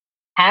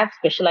have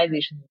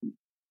specialization.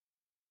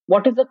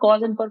 What is the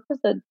cause and purpose?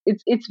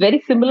 It's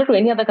very similar to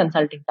any other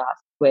consulting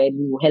task where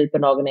you help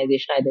an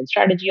organization either in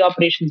strategy,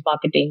 operations,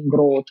 marketing,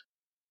 growth,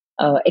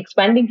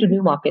 expanding to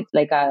new markets.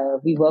 Like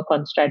we work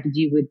on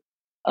strategy with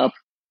uh,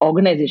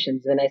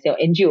 organizations, when I say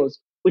NGOs,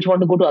 which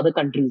want to go to other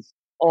countries,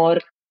 or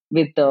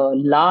with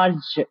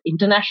large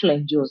international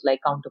NGOs like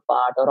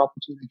Counterpart or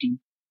Opportunity,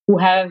 who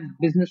have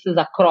businesses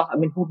across, I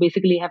mean, who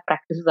basically have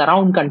practices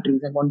around countries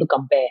and want to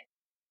compare.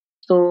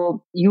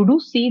 So you do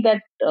see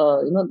that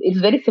it's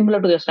very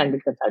similar to your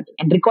standard consulting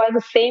and requires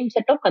the same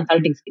set of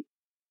consulting skills.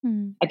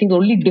 Hmm. I think the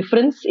only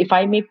difference, if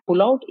I may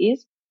pull out,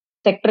 is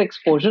sector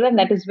exposure, and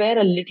that is where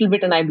a little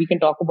bit, and we can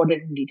talk about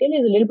it in detail,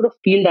 is a little bit of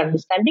field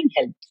understanding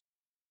helps.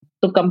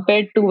 So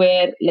compared to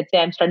where, let's say,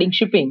 I'm studying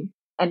shipping,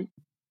 and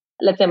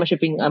let's say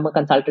I'm a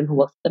consultant who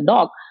works at the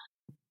dock,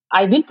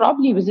 I will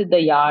probably visit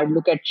the yard,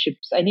 look at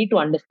ships. I need to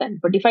understand.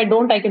 But if I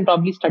don't, I can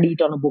probably study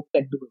it on a book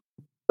and do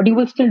it. But you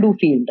will still do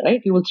field,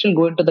 right? You will still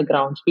go into the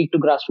ground, speak to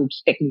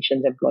grassroots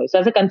technicians, employees. So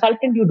as a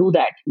consultant, you do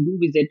that. You do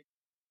visit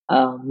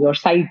your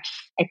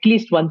sites at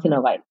least once in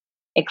a while,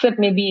 except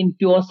maybe in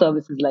pure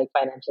services like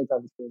financial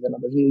services and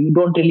others. You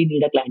don't really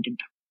need a client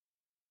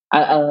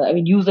I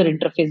mean, user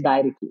interface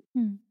directly.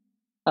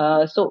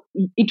 Hmm. So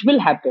it will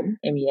happen.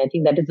 I mean, I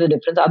think that is the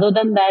difference. Other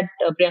than that,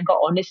 Priyanka,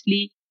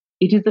 honestly,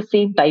 it is the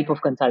same type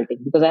of consulting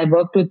because I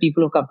worked with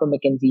people who come from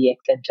McKinsey,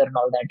 Accenture, and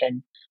all that.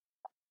 And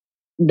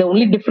the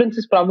only difference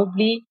is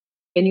probably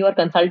when you are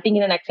consulting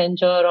in an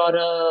Accenture or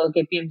a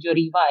KPMG or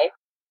EY,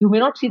 you may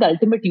not see the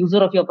ultimate user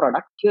of your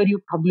product. Here,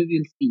 you probably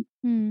will see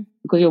Hmm.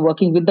 because you're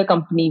working with the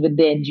company, with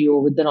the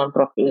NGO, with the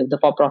non-profit, the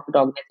for-profit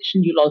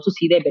organization. You'll also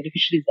see their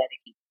beneficiaries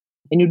directly.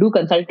 When you do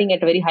consulting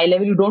at a very high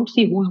level, you don't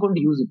see who's going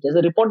to use it. There's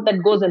a report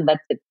that goes and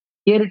that's it.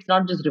 Here, it's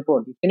not just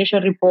report. You finish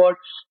a report,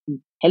 you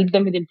help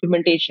them with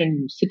implementation,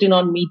 you sit in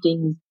on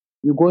meetings,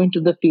 you go into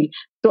the field.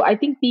 So I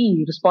think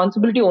the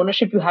responsibility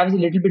ownership you have is a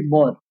little bit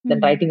more than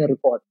Hmm. writing a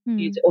report. Hmm.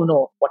 It's, oh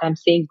no, what I'm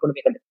saying is going to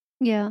make a difference.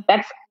 Yeah.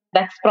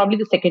 That's probably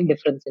the second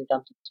difference in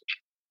terms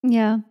of.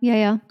 Yeah, yeah,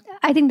 yeah.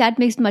 I think that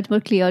makes it much more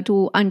clear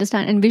to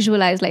understand and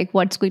visualize like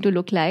what's going to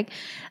look like.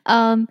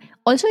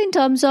 Also, in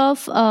terms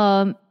of,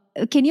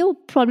 can you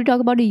probably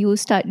talk about a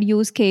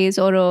use case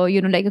or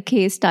a like a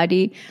case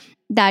study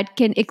that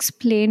can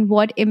explain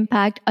what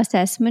impact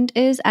assessment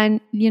is, and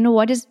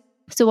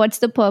what's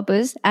the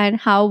purpose and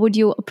how would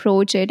you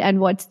approach it, and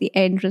what's the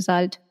end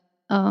result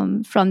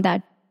from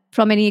that,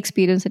 from any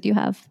experience that you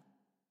have?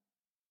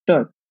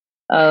 Sure.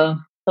 Uh,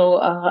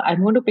 so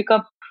I'm going to pick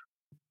up.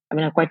 I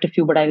mean, quite a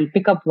few, but I will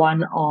pick up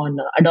one on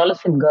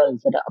adolescent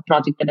girls, a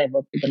project that I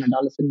worked with on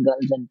adolescent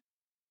girls, and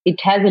it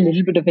has a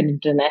little bit of an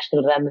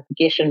international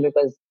ramification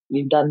because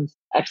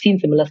I've seen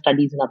similar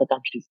studies in other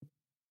countries.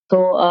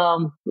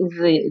 So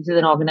this is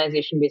an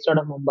organization based out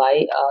of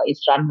Mumbai.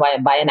 It's run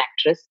by an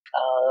actress,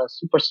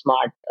 super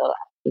smart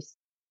actress,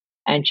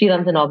 and she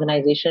runs an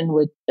organization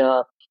which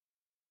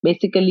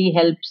basically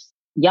helps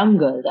young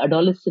girls,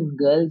 adolescent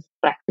girls,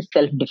 practice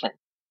self-defense.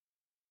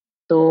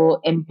 So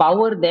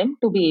empower them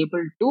to be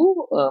able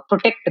to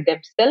protect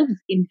themselves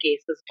in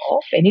cases of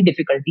any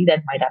difficulty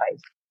that might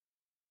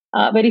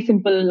arise. Very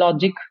simple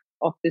logic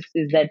of this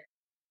is that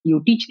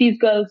you teach these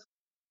girls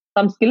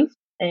some skills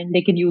and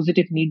they can use it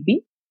if need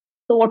be.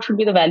 So, what should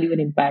be the value and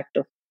impact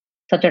of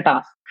such a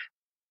task?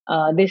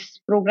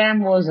 This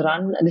program was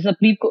run. This is a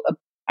pre.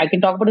 I can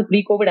talk about the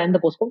pre-COVID and the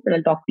post-COVID, but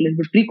I'll talk a little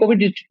bit.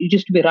 Pre-COVID, it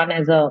used to be run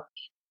as a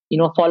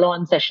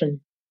follow-on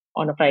session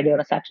on a Friday or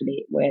a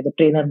Saturday, where the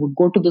trainer would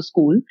go to the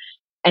school,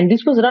 and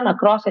this was run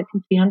across I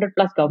think 300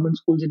 plus government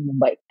schools in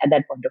Mumbai at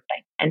that point of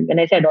time. And when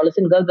I say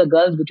adolescent girls, the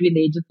girls between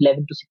the ages of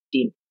 11 to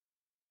 16,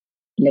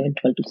 11,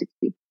 12 to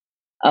 16.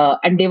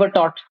 And they were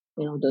taught,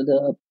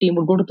 the team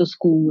would go to the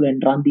school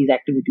and run these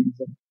activities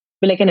and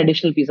be like an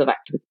additional piece of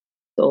activity.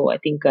 So I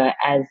think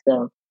as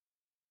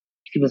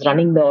she was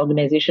running the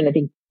organization, I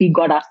think we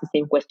got asked the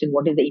same question: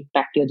 what is the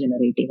impact you're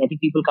generating? I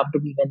think people come to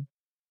me when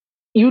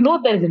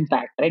there is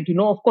impact, right?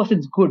 Of course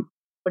it's good,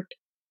 but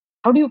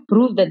how do you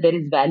prove that there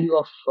is value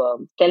of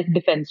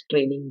self-defense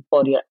training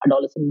for your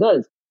adolescent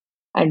girls?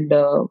 And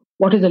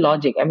what is the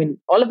logic? I mean,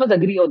 all of us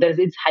agree,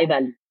 it's high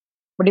value.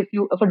 But if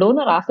a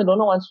donor asks, the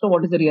donor wants to know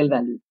what is the real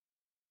value.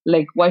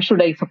 Like, why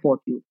should I support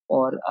you?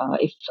 Or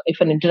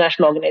if an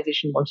international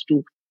organization wants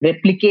to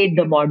replicate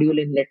the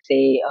module in, let's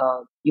say,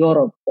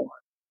 Europe or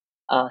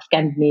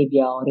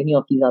Scandinavia or any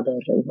of these other,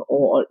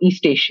 or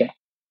East Asia,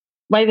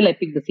 why will I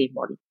pick the same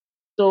model?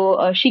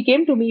 So she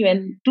came to me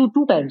when two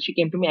times. She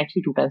came to me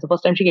actually two times. The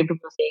first time she came to me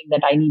saying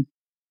that I need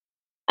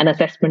an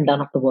assessment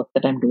done of the work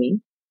that I'm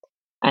doing.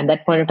 And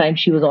that point of time,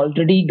 she was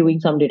already doing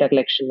some data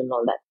collection and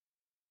all that.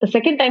 The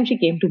second time she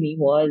came to me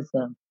was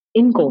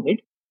in COVID.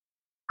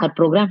 Her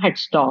program had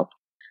stopped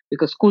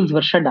because schools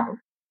were shut down.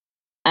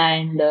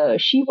 And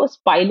she was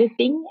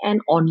piloting an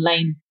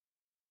online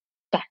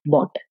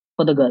chatbot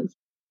for the girls.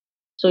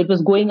 So it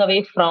was going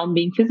away from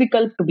being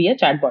physical to be a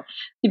chatbot.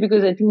 See,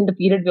 because I think in the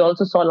period we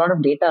also saw a lot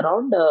of data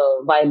around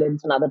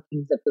violence and other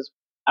things that was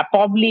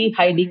probably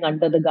hiding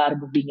under the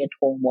garb of being at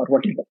home or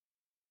whatever.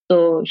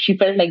 So she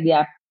felt like the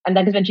app, and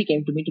that is when she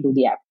came to me to do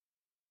the app.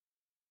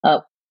 Uh,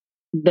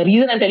 the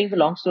reason I'm telling the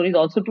long story is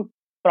also to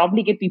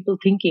probably get people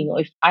thinking,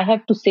 if I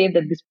have to say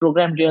that this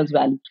program reals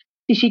value,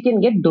 see, she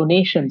can get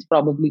donations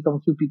probably from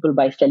a few people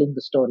by selling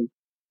the story.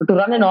 But to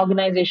run an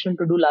organization,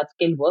 to do large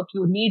scale work,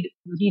 you need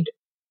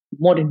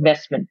more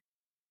investment.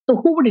 So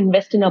who would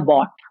invest in a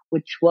bot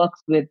which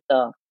works with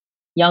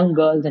young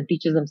girls and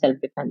teaches them self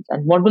defense?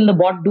 And what will the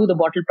bot do? The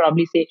bot will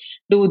probably say,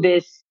 do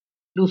this,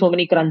 do so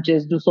many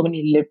crunches, do so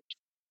many lifts,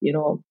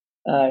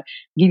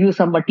 give you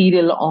some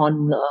material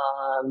on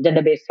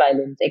gender-based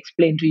violence,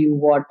 explain to you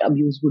what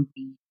abuse would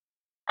be,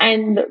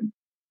 and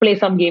play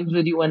some games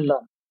with you and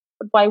learn.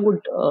 But why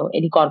would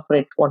any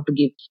corporate want to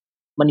give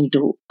money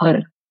to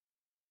her?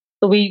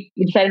 So we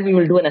decided we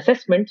will do an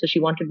assessment. So she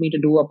wanted me to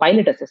do a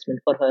pilot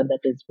assessment for her. That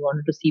is, we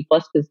wanted to see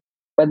first is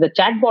whether the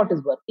chatbot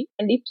is working,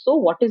 and if so,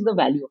 what is the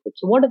value of it?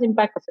 So what does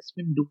impact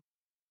assessment do?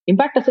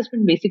 Impact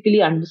assessment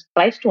basically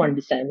tries to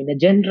understand, in a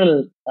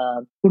general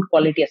good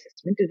quality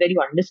assessment, is where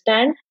you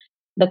understand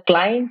the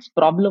client's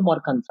problem or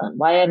concern.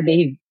 Why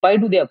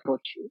do they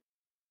approach you?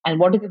 And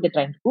what is it they're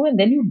trying to do? And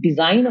then you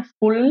design a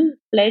full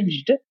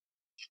fledged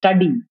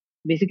study.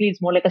 Basically,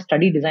 it's more like a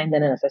study design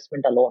than an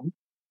assessment alone.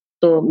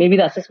 So maybe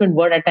the assessment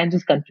word at times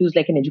is confused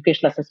like an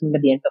educational assessment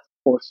at the end of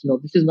the course. No,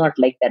 this is not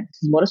like that.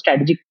 This is more a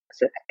strategic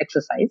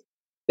exercise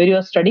where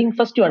you're studying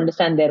first to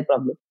understand their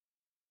problem,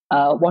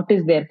 what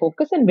is their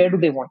focus, and where do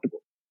they want to go.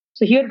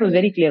 So here it was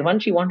very clear. One,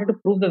 she wanted to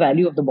prove the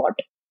value of the bot.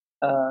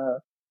 Uh,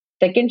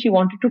 Second, she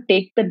wanted to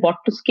take that bot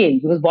to scale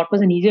because bot was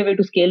an easier way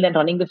to scale than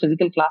running the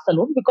physical class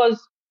alone because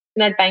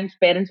at times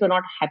parents were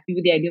not happy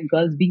with the idea of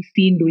girls being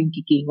seen doing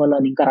kicking or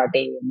learning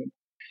karate. And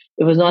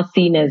it was not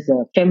seen as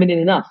feminine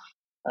enough.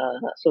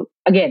 So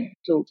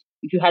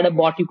if you had a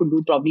bot, you could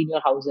do probably in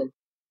your house and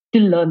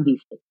still learn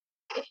these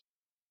things.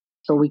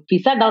 So we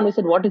sat down. We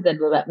said, what is that?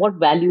 What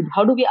value?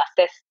 How do we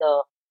assess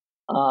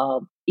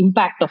the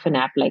impact of an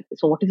app like this?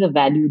 So what is the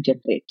value it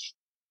generates?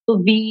 So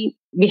we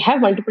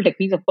have multiple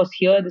techniques. Of course,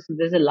 here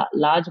there's a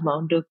large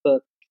amount of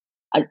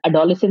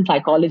adolescent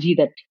psychology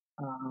that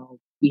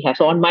we have.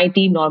 So on my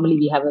team, normally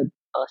we have a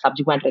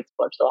subject matter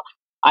expert. So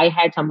I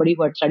had somebody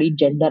who had studied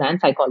gender and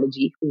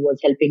psychology who was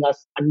helping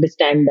us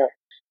understand the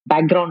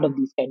background of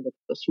these kind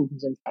of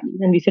students and studies.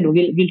 And we said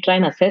we'll try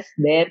and assess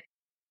the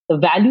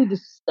value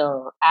this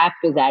app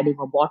is adding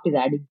or bot is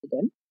adding to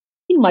them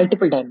in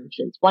multiple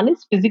dimensions. One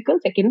is physical,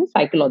 second is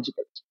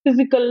psychological.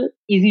 Physical,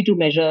 easy to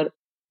measure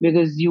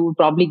because you would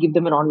probably give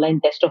them an online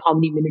test of how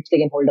many minutes they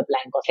can hold a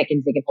plank or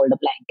seconds they can hold a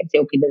plank and say,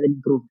 okay, there's an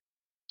improvement.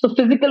 So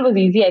physical was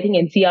easy. I think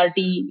NCRT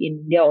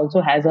in India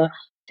also has a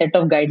set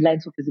of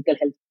guidelines for physical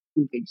health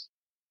school kids.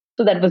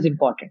 So that was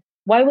important.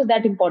 Why was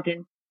that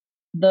important?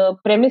 The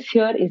premise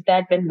here is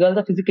that when girls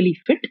are physically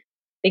fit,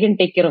 they can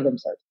take care of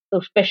themselves. So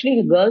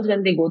especially girls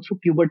when they go through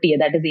puberty,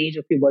 that is the age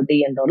of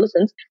puberty and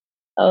adolescence,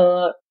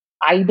 uh,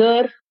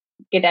 either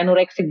get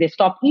anorexic, they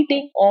stop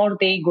eating, or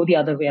they go the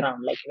other way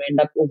around, like you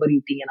end up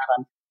overeating and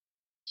are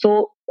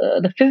so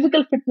the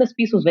physical fitness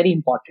piece was very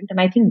important,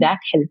 and I think that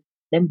helped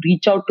them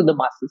reach out to the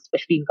masses,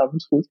 especially in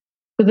government schools.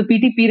 Because the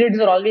PT periods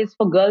were always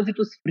for girls; it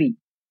was free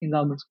in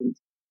government schools.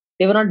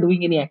 They were not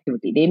doing any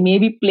activity. They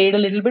maybe played a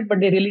little bit, but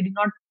they really did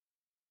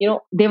not.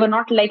 They were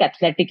not like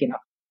athletic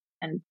enough,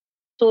 and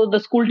so the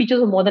school teachers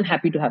were more than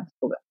happy to have this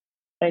program,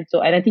 right?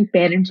 So, and I think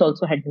parents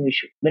also had no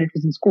issue when it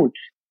was in school.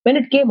 When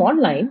it came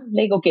online,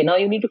 like okay, now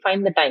you need to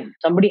find the time.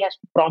 Somebody has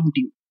to prompt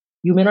you.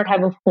 You may not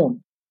have a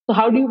phone, so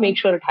how do you make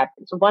sure it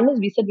happens? So one is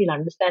we said we'll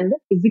understand the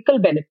physical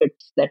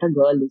benefits that a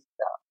girl is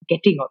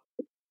getting out of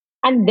it.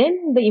 And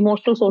then the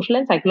emotional, social,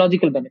 and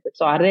psychological benefits.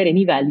 So are there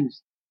any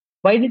values?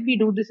 Why did we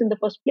do this in the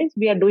first place?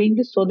 We are doing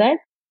this so that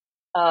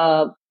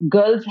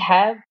girls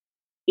have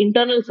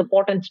internal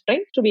support and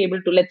strength to be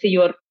able to, let's say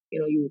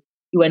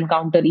you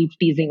encounter eve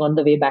teasing on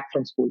the way back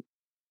from school.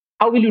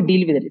 How will you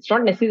deal with it? It's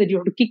not necessarily that you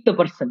have to kick the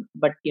person,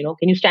 but can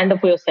you stand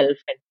up for yourself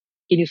and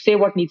can you say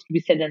what needs to be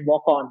said and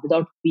walk on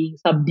without being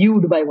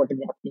subdued by what is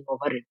happening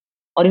over it?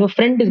 Or if a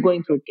friend is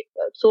going through it.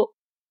 So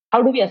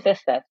how do we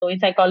assess that? So in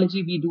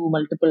psychology, we do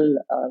multiple,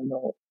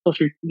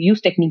 we use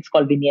techniques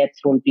called vignettes,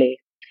 role play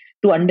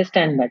to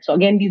understand that. So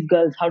again, these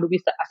girls, how do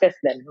we assess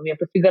them? We have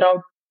to figure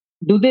out,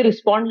 do they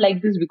respond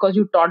like this because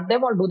you taught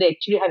them or do they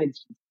actually have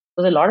instincts?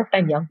 Because a lot of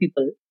time young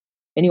people,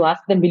 when you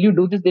ask them, will you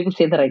do this? They will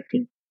say the right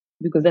thing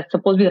because that's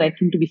supposed to be the right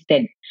thing to be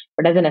said.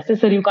 But as an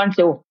assessor, you can't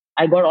say, oh,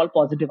 I got all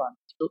positive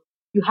answers. So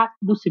you have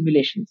to do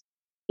simulations,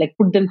 like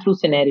put them through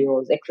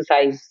scenarios,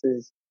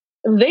 exercises.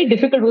 It was very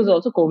difficult. It was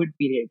also COVID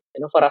period.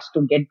 For us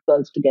to get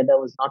girls together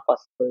was not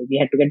possible. We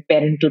had to get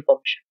parental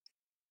permission.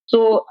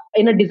 So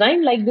in a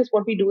design like this,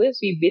 what we do is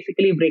we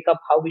basically break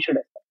up how we should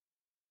assess.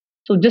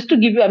 So just to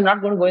give you, I'm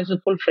not going to go into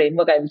the full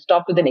framework. I will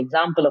stop with an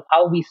example of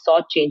how we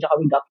saw change, how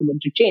we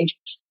documented change.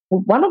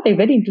 One of the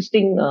very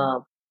interesting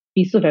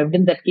pieces of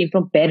evidence that came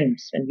from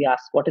parents when we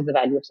asked what is the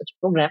value of such a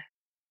program.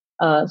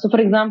 So, for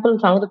example,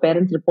 some of the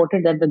parents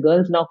reported that the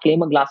girls now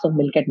claim a glass of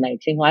milk at night,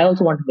 saying, "I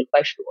also want milk.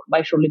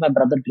 Why should only my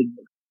brother drink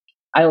milk?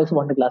 I also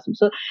want a glass of milk."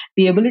 So,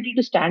 the ability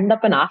to stand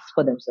up and ask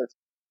for themselves.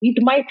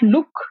 It might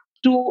look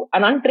to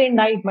an untrained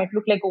eye, it might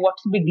look like, oh,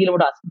 what's the big deal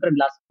about asking for a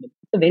glass of milk?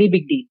 It's a very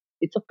big deal.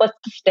 It's a first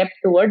step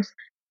towards,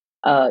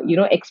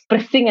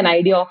 expressing an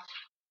idea of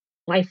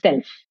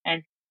myself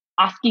and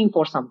asking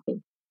for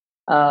something.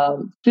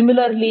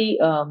 Similarly,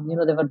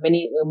 there were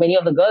many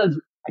of the girls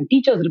and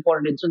teachers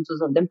reported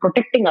instances of them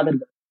protecting other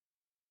girls.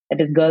 That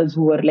is, girls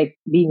who were like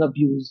being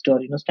abused or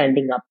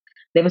standing up.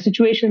 There were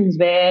situations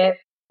where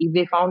if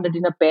they found that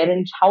in a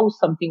parent's house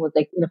something was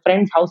like in a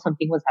friend's house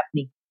something was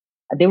happening,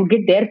 they would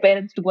get their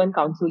parents to go and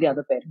counsel the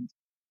other parents.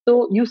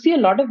 So you see a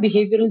lot of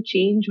behavioral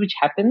change which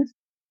happens.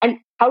 And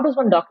how does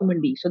one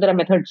document these? So there are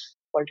methods,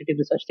 quantitative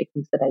research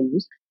techniques that I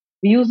use.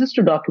 We use this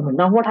to document.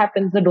 Now what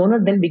happens? The donor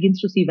then begins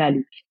to see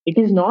value. It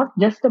is not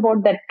just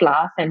about that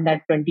class and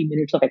that 20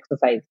 minutes of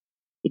exercise.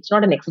 It's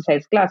not an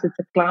exercise class. It's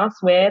a class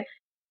where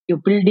you're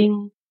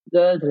building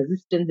the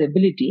resistance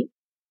ability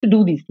to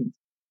do these things.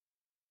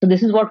 So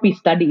this is what we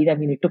studied. I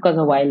mean, it took us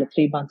a while,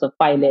 3 months of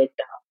pilot.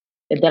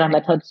 There are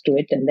methods to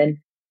it. And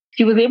then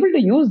she was able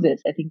to use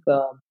this. I think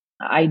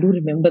I do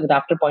remember that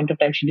after a point of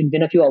time, she did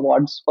win a few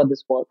awards for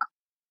this work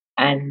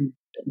and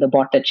the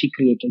bot that she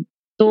created.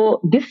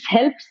 So this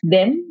helps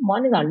them,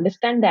 one is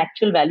understand the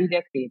actual value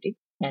they're creating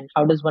and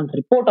how does one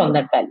report on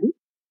that value.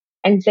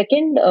 And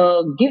second,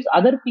 gives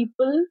other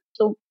people,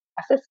 so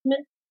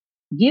assessment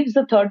gives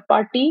the third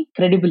party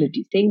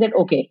credibility, saying that,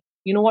 okay,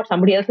 you know what,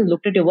 somebody else has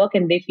looked at your work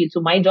and they feel.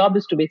 So my job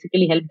is to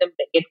basically help them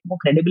get more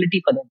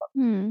credibility for their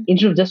work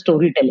instead of just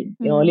storytelling.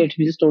 Earlier it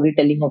was just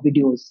storytelling of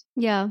videos.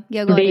 Yeah,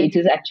 got Today it. it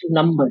is actual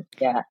numbers.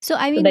 Yeah. So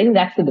I So mean, I think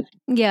that's the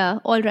difference. yeah,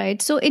 all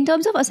right. So in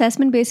terms of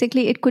assessment,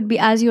 basically, it could be,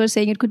 as you were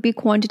saying, it could be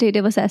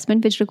quantitative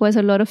assessment, which requires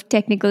a lot of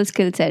technical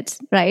skill sets,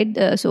 right?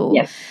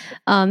 Yes.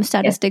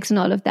 Statistics and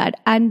all of that.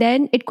 And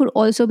then it could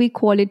also be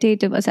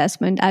qualitative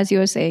assessment, as you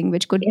were saying,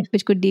 which could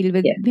deal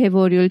with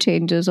behavioral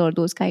changes or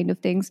those kind of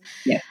things.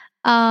 Yes.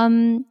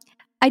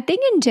 I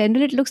think in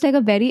general, it looks like a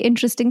very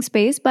interesting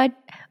space. But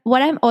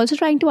what I'm also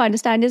trying to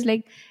understand is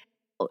like,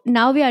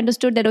 now we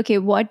understood that, okay,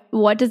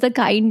 what is the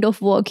kind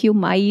of work you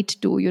might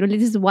do?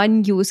 This is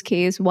one use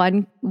case,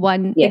 one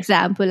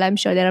example. I'm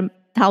sure there are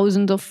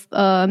thousands of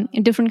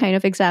different kind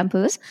of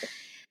examples.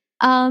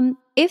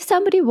 If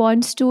somebody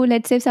wants to,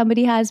 let's say if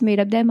somebody has made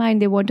up their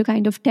mind, they want to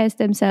kind of test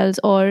themselves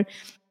or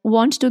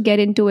want to get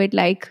into it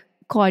like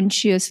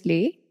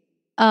consciously,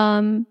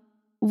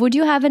 would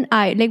you have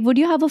would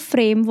you have a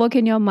framework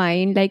in your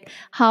mind? Like,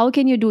 how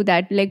can you do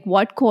that? Like,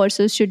 what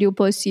courses should you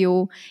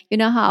pursue?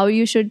 How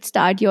you should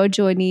start your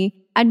journey,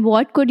 and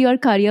what could your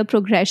career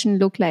progression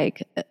look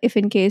like if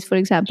in case, for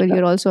example,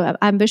 you're also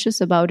ambitious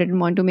about it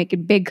and want to make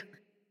it big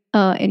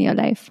in your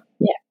life?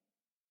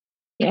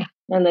 Yeah.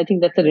 And I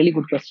think that's a really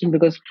good question,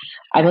 because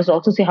I must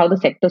also say how the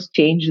sector's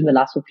changed in the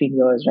last 15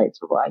 years, right?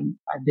 So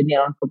I've been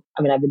around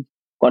I've been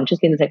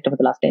consciously in the sector for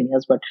the last 10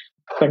 years, but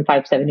spent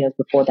 5-7 years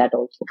before that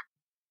also.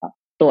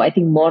 So I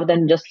think more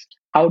than just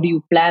how do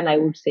you plan, I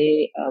would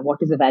say what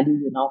is the value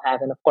you now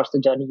have, and of course the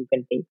journey you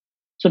can take.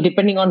 So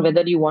depending on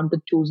whether you want to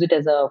choose it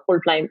as a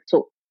full time,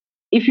 so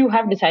if you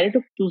have decided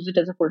to choose it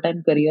as a full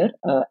time career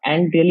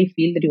and really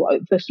feel that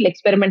if you're still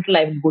experimental,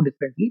 I would go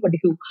differently. But if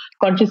you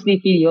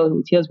consciously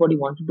feel here's what you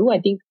want to do, I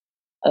think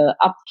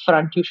up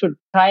front you should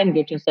try and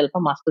get yourself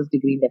a master's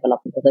degree in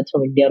development, whether it's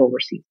from India or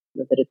overseas,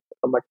 whether it's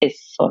from a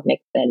TISS or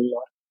Nextel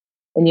or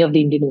any of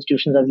the Indian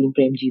institutions, Azim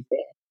Premji is there,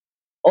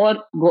 or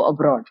go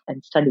abroad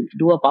and study,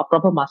 do a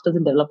proper master's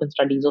in development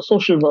studies or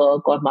social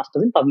work or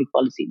master's in public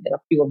policy. There are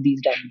a few of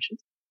these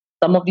dimensions.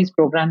 Some of these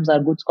programs are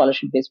good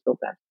scholarship-based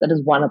programs. That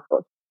is one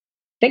approach.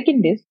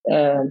 Second is,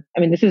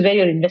 this is where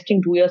you're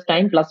investing 2 years'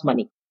 time plus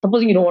money.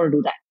 Supposing you don't want to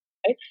do that,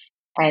 right?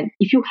 And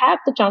if you have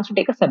the chance to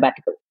take a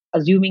sabbatical,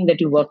 assuming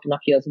that you worked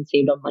enough years and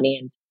saved up money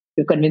and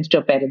you convinced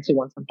your parents you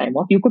want some time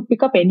off, you could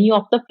pick up any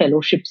of the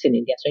fellowships in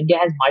India. So India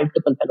has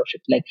multiple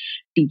fellowships like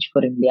Teach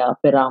for India,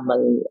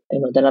 Piramal.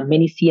 There are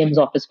many CM's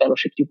office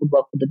fellowships. You could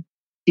work with the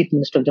Chief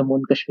Minister of Jammu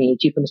and Kashmir,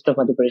 Chief Minister of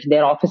Madhya Pradesh.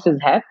 Their offices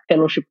have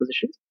fellowship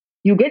positions.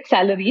 You get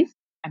salaries.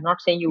 I'm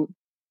not saying you,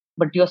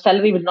 but your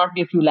salary will not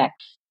be a few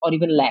lakhs or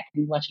even lakh,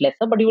 be much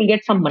lesser, but you will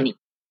get some money.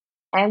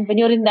 And when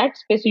you're in that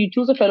space, so you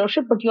choose a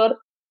fellowship, but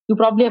you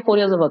probably have 4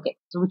 years of work,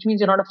 so which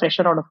means you're not a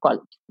fresher out of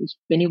college.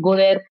 When you go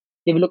there,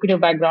 they will look at your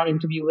background,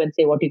 interview, and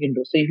say what you can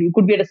do. So if you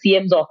could be at a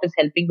CM's office,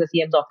 helping the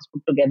CM's office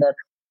put together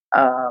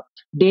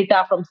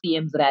data from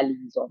CM's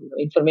rallies or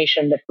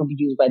information that could be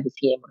used by the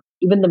CM.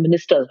 Even the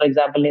ministers, for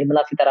example,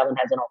 Nirmala Sitharaman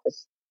has an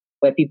office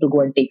where people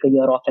go and take a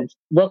year off and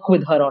work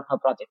with her on her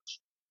projects.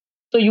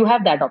 So you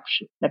have that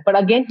option. But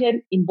again, here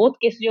in both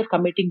cases, you're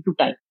committing to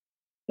time,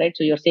 right?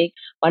 So you're saying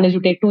one is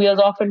you take 2 years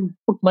off and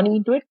put money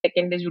into it.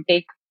 Second is you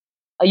take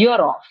a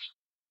year off,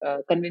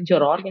 convince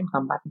your org and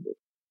come back and do it.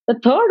 The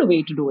third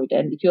way to do it,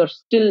 and if you're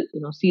still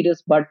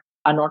serious but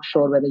are not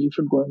sure whether you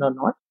should go in or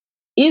not,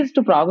 is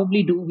to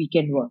probably do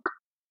weekend work.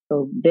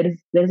 So there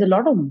is a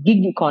lot of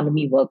gig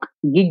economy work,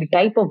 gig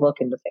type of work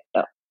in the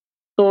sector.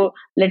 So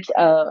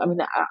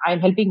I'm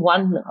helping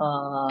one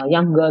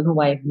young girl whom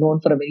I've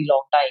known for a very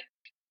long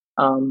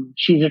time.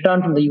 She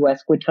returned from the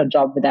US, quit her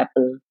job with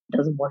Apple,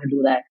 doesn't want to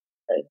do that.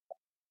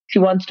 She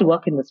wants to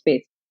work in the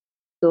space.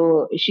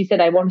 So she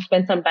said, I want to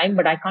spend some time,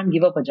 but I can't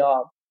give up a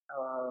job.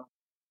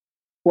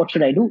 What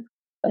should I do?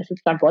 I said,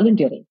 start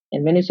volunteering.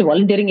 And when you say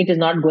volunteering, it is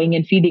not going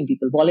and feeding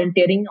people.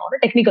 Volunteering on a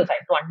technical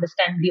side to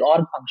understand the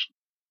org function.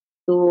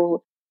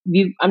 So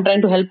I'm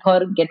trying to help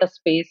her get a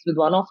space with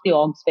one of the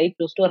orgs very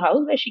close to her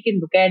house where she can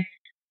look at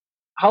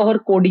how her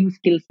coding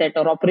skill set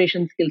or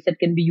operation skill set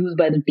can be used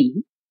by the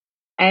team.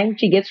 And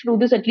she gets to do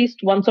this at least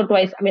once or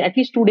twice. At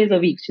least 2 days a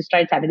week. She's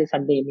tried Saturday,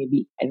 Sunday,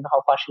 maybe. I don't know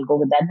how far she'll go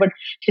with that. But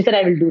she said,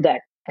 I will do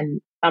that.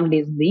 and some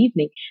days in the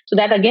evening. So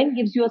that again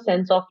gives you a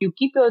sense of, you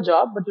keep your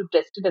job, but you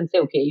test it and say,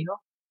 okay,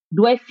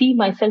 do I see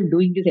myself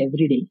doing this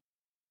every day?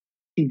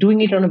 See,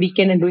 doing it on a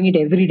weekend and doing it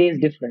every day is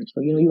different.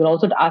 So, you will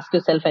also ask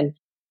yourself, and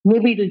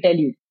maybe it will tell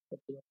you if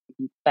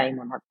it's time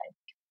or not time.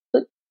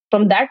 So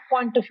from that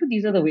point of view,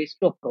 these are the ways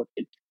to approach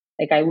it.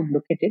 Like I would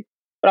look at it.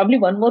 Probably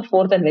one more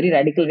fourth and very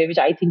radical way, which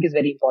I think is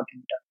very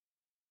important.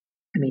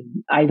 I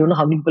mean, I don't know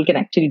how many people can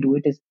actually do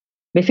it, is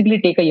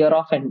basically take a year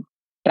off and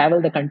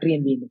travel the country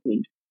and be in the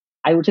field.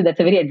 I would say that's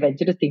a very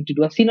adventurous thing to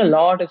do. I've seen a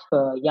lot of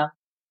young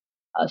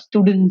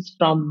students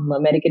from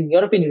American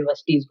European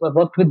universities who have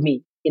worked with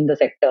me in the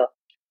sector,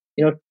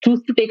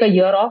 choose to take a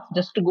year off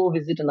just to go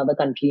visit another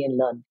country and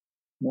learn.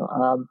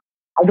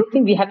 I don't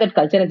think we have that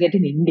culture as yet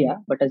in India,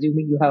 but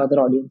assuming you have other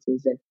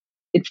audiences, and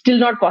it's still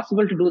not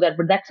possible to do that.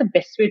 But that's the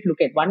best way to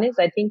look at. One is,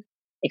 I think,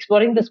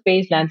 exploring the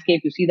space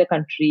landscape. You see the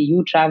country,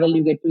 you travel,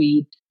 you get to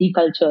eat, see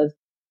cultures.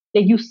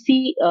 Like you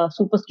see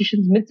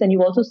superstitions, myths, and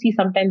you also see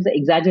sometimes the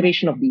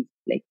exaggeration of these.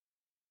 Like,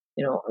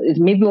 it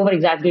may be over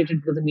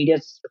exaggerated because the media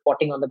is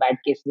reporting on the bad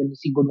cases, and you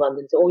see good ones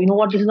and say, oh, you know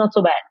what, this is not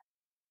so bad.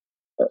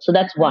 So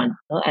that's one.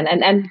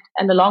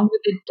 And along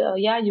with it,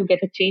 yeah, you get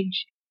a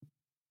change.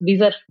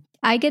 These are,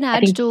 I can I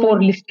add think, to.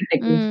 four listed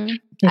techniques.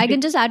 I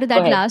can just add to Go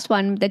that ahead. last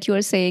one that you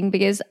were saying,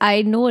 because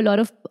I know a lot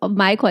of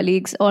my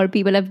colleagues or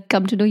people I've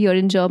come to know here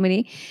in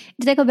Germany.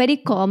 It's like a very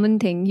common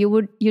thing. You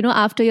would,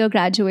 after your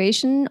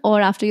graduation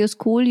or after your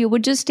school, you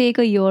would just take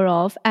a year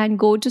off and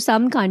go to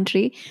some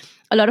country.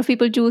 A lot of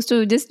people choose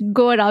to just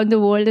go around the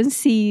world and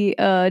see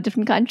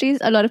different countries.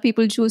 A lot of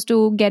people choose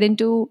to get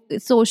into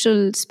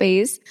social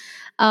space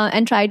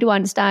and try to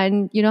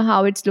understand,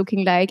 how it's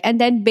looking like.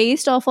 And then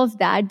based off of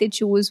that, they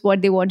choose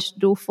what they want to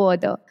do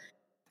further.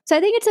 So I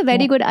think it's a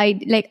very Yeah. good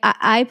idea. Like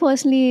I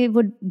personally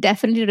would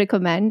definitely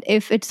recommend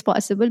if it's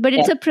possible, but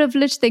it's Yeah. a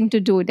privileged thing to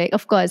do. Like,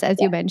 of course, as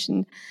you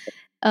mentioned.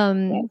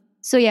 Yeah.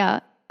 So yeah.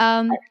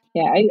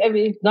 Yeah. I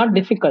mean, it's not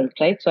difficult,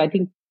 right? So I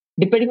think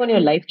depending on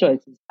your life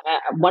choices.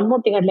 One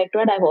more thing I'd like to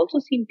add, I've also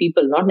seen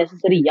people, not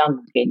necessarily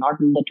young, okay, not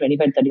in the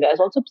 25, 35. I've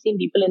also seen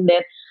people in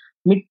their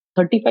mid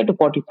 35 to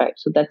 45.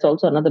 So that's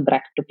also another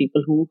bracket of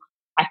people who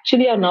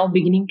actually are now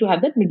beginning to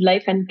have that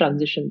midlife and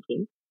transition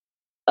thing.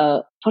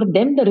 For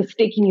them, the risk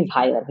taking is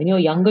higher. When you're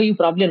younger, you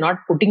probably are not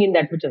putting in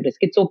that much of risk.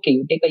 It's okay.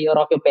 You take a year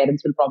off, your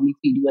parents will probably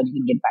feed you and you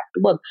can get back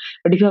to work.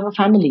 But if you have a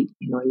family,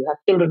 you have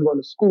children going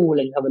to school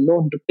and you have a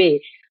loan to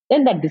pay,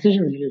 then that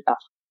decision is a little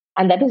tough.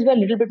 And that is where a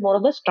little bit more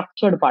of the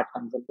structured part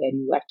comes in, where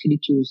you actually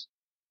choose,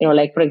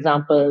 like for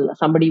example,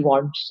 somebody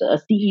wants a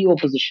CEO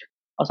position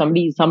or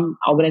some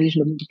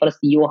organization looking for a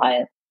CEO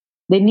hire.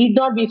 They need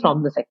not be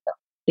from the sector.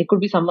 They could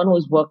be someone who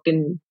has worked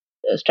in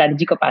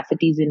strategy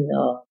capacities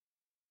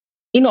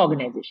in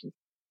organizations.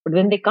 But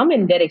when they come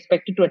in, they're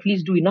expected to at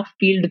least do enough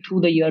field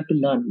through the year to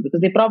learn, because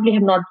they probably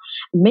have not.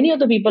 Many of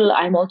the people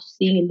I'm also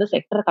seeing in the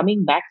sector are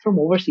coming back from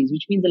overseas,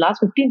 which means the last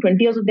 15,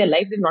 20 years of their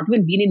life, they've not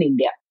even been in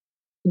India.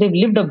 They've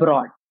lived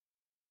abroad,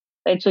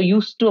 right? So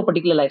used to a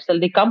particular lifestyle.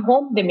 They come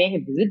home, they may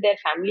have visit their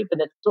family, but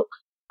that's so.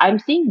 I'm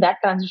seeing that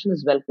transition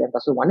as well, Priyanka.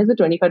 So one is the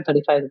 25,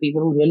 35, the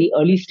people who really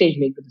early stage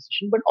make the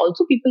decision, but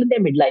also people in their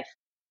midlife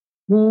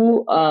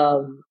who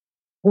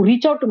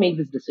reach out to make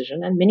this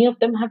decision, and many of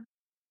them have,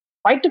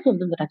 quite a few of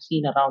them that I've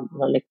seen around,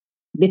 like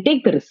they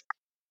take the risk,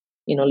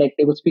 like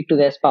they would speak to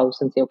their spouse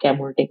and say, okay, I'm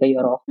going to take a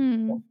year off.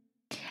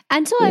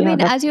 And so, I Yeah,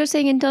 mean, as you're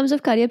saying, in terms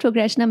of career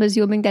progression, I'm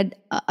assuming that,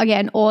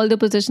 again, all the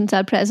positions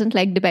are present,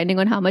 like depending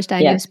on how much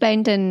time yes, you've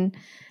spent, and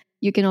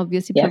you can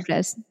obviously yes,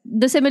 progress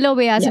the similar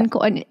way as yes.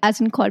 as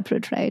in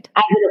corporate, right?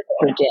 As in a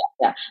corporate,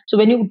 yeah. So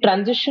when you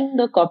transition,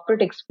 the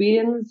corporate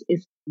experience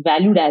is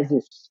valued as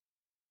is.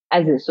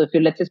 So if you,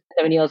 let's say,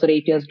 7 years or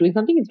 8 years doing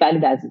something, it's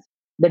valued as is.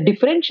 The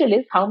differential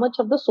is how much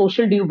of the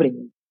social do you bring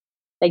in?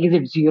 Like, is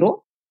it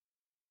zero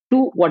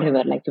to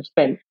whatever, like you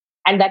spend?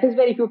 And that is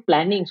where, if you're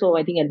planning, so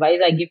I think advice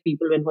I give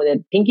people when they're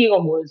thinking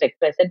of moving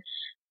sector, I said,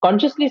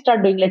 consciously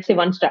start doing, let's say,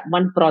 one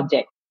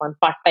project, one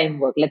part-time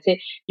work. Let's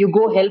say you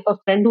go help a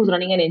friend who's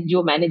running an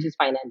NGO manage his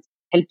finance,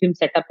 help him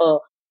set up a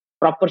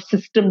proper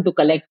system to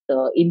collect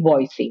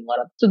invoicing.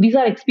 So these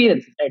are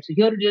experiences, right? So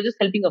here you're just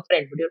helping a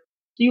friend, so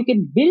you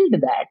can build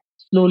that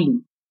slowly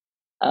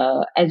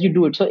as you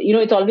do it. So,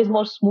 it's always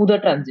more smoother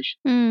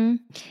transition.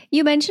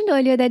 You mentioned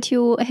earlier that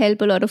you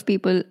help a lot of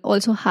people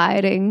also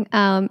hiring.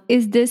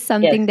 Is this Yes.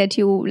 something that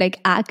you like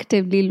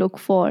actively look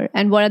for?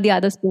 And what are the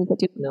other skills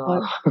that you look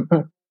No.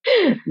 for?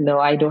 No,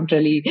 I don't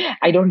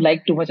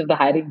like too much of the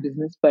hiring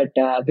business, but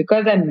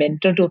because I'm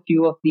mentor to a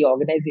few of the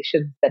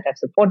organizations that I've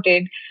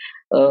supported,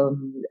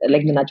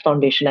 like the Nudge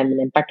Foundation, I'm an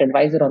impact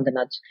advisor on the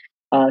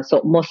Nudge.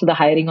 So most of the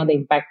hiring on the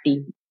impact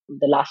team,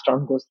 the last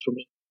round goes through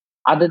me.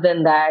 Other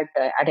than that,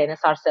 at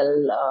NSR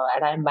Cell,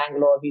 at IIM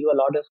Bangalore, we do a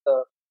lot of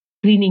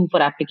screening for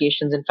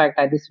applications. In fact,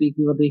 this week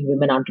we were doing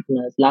women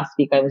entrepreneurs. Last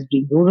week I was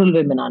doing rural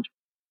women entrepreneurs.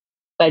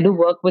 So I do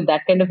work with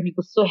that kind of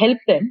people. So help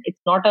them.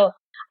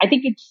 I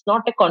think it's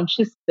not a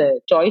conscious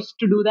choice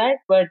to do that,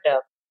 but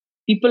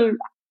people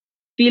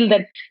feel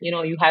that,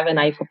 you have an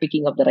eye for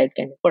picking up the right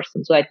kind of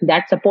person. So I think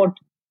that support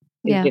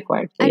is Yeah.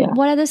 required. So And yeah.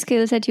 what are the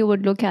skills that you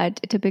would look at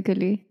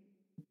typically?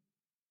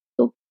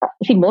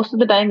 See, most of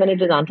the time when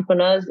it is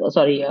entrepreneurs,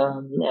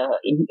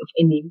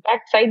 in the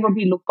impact side, what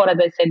we look for, as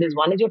I said, is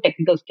one is your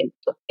technical skill.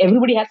 So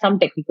everybody has some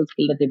technical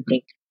skill that they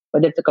bring,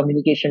 whether it's a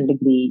communication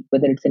degree,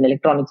 whether it's an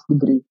electronics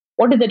degree.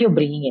 What is that you're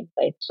bringing in,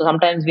 right? So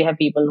sometimes we have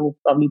people who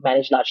probably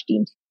manage large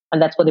teams,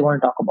 and that's what they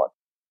want to talk about.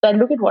 So I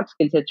look at what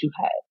skill sets you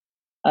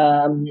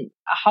have,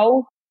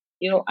 how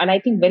and I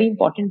think very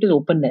important is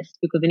openness,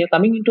 because when you're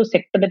coming into a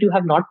sector that you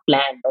have not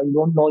planned or you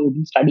don't know, you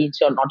didn't study,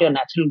 it's not your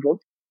natural growth,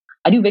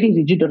 are you very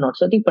rigid or not?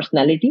 So I think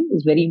personality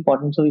is very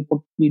important. So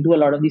we do a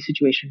lot of these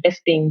situation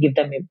testing, give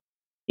them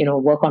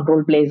work on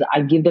role plays.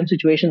 I give them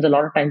situations a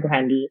lot of time to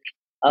handle.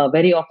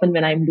 Very often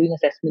when I'm doing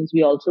assessments,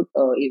 we also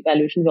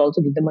evaluation, we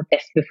also give them a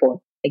test before,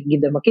 like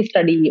give them a case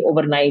study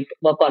overnight,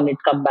 work on it,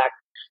 come back.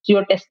 So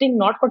you're testing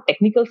not for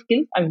technical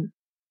skills. I mean,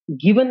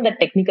 given that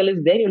technical is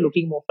there, you're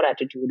looking more for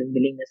attitude and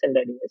willingness and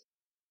readiness,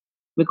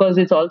 because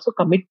it's also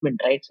commitment,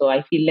 right? So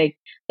I feel like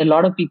a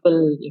lot of people,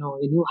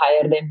 when you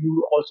hire them,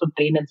 you also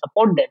train and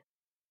support them.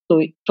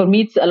 So for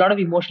me, it's a lot of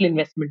emotional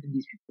investment in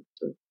these people.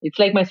 So it's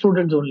like my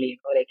students only,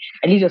 like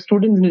at least your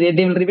students,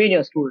 they will remain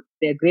your students.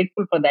 They're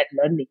grateful for that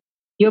learning.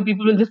 Here,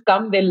 people will just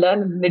come, they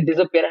learn, and they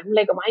disappear. I'm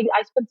like,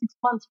 I spent 6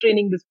 months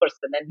training this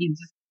person, and he's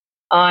just,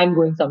 I'm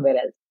going somewhere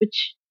else,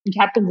 which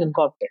happens in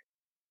corporate.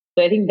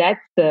 So I think that's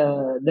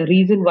the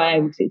reason why I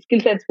would say skill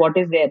sets. What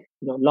is their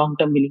long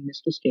term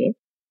willingness to stay?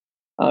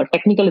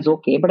 Technical is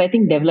okay, but I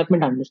think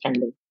development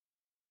understanding.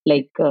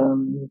 Like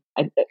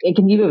I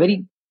can give a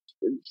very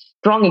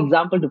strong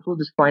example to prove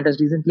this point. I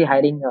was recently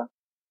hiring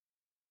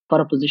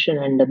for a position,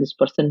 and this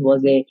person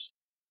was a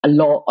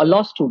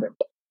law student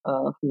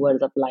who was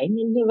applying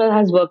and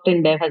has worked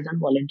in dev, has done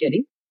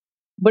volunteering.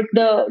 But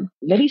the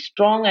very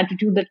strong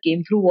attitude that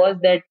came through was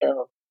that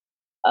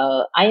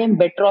I am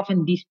better off,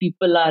 and these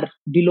people are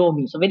below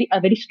me. So a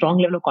very strong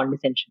level of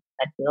condescension.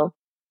 That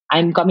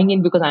I'm coming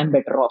in because I'm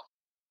better off.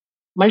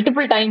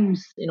 Multiple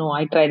times,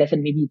 I tried. I said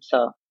maybe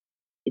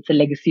it's a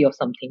legacy of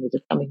something which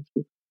is coming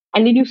through.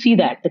 And then you see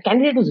that the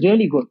candidate was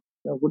really good,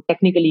 good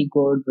technically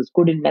good, was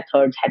good in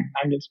methods, had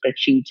manual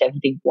spreadsheets,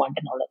 everything quant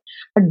and all that.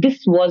 But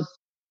this was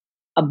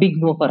a big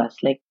no for us.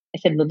 Like I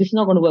said, no, this is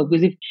not going to work,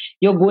 because if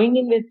you're going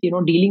in with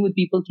dealing with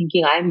people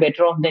thinking I am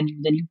better off than you,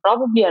 then you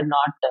probably are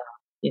not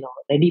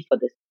ready for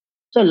this.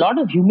 So a lot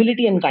of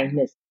humility and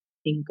kindness.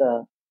 I think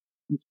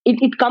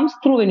it comes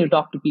through when you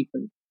talk to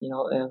people,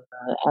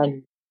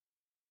 and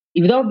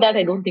without that,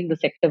 I don't think the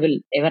sector will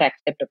ever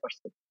accept a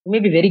person. You may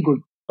be very good,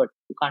 but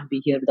you can't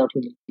be here without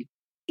humility.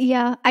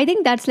 Yeah, I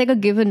think that's like a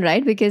given,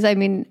 right? Because I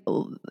mean,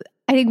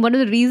 I think one of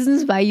the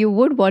reasons why you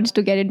would want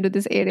to get into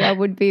this area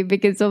would be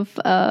because of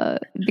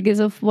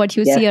what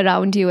you see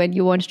around you, and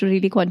you want to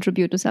really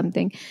contribute to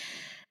something.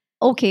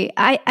 Okay,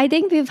 I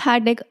think we've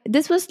had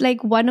this was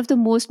like one of the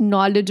most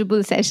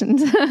knowledgeable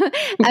sessions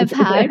I've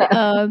had.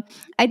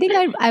 I think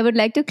I would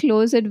like to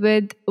close it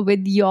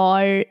with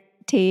your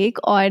take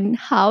on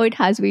how it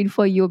has been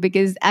for you,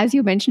 because as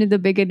you mentioned in the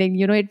beginning,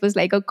 it was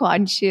like a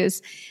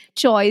conscious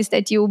choice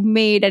that you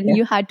made, and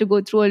you had to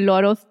go through a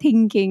lot of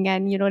thinking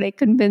and like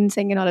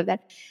convincing and all of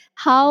that.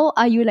 How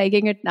are you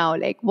liking it now?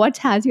 Like, what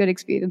has your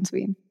experience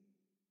been?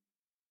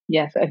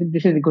 Yes, I think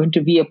this is going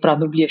to be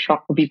probably a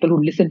shock for people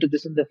who listen to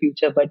this in the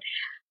future. But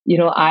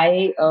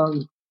I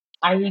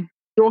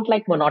don't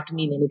like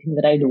monotony in anything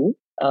that I do.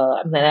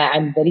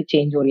 I'm very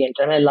change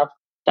oriented, and I love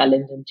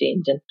challenge and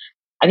change. And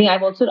I think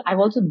I've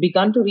also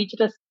begun to reach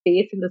a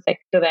space in the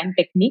sector and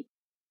technique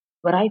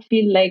where I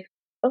feel like,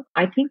 oh,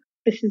 I think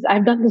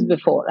I've done this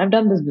before. I've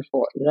done this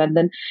before. And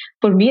then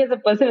for me as a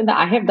person, when the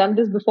I have done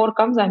this before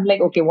comes, I'm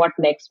like, okay, what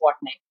next? What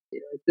next?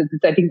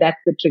 I think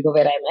that's the trigger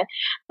where I'm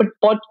at.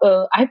 But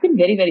I've been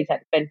very, very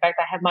satisfied. In fact,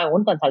 I have my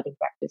own consulting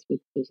practice, which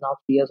is now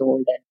 3 years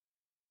old.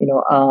 And,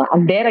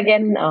 and there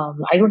again,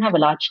 I don't have a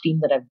large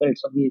team that I've built.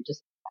 So we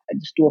just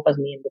two of us,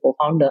 me and the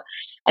co-founder.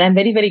 And I'm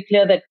very, very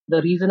clear that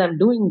the reason I'm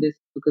doing this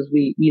because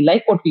we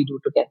like what we do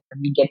together, and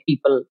we get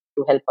people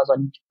to help us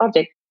on each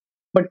project.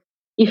 But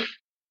if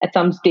at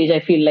some stage I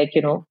feel like,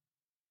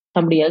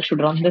 somebody else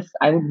should run this,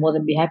 I would more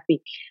than be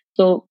happy.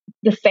 So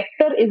the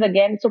sector is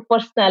again, so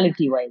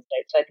personality wise,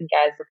 right? So I think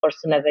as a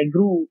person, as I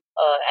grew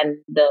and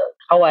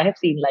how I have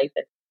seen life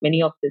and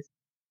many of this,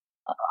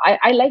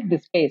 I like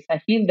this space. I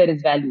feel there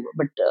is value,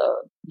 but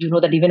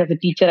that even as a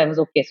teacher, I was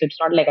okay. So it's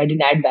not like I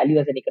didn't add value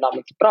as an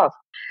economics prof,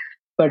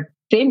 but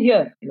same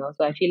here,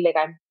 So I feel like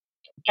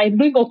I'm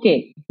doing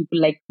okay. People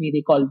like me,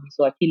 they call me.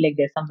 So I feel like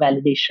there's some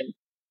validation.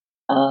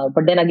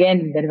 But then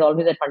again, there is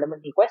always a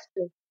fundamental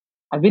question.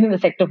 I've been in the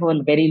sector for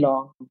very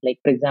long. Like,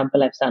 for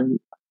example, I've done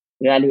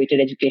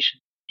evaluated education,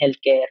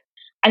 healthcare.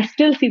 I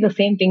still see the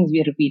same things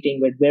we're repeating,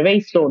 but we're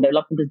very slow.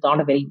 Development is not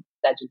a very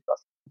gradual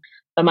process.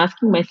 I'm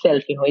asking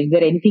myself, is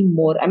there anything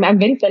more? I'm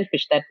very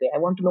selfish that way. I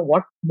want to know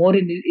what more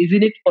is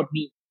in it for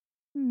me.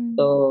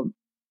 So,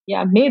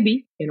 yeah,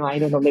 maybe, I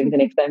don't know, maybe the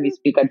next time we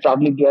speak, I'd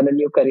probably be on a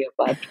new career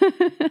path.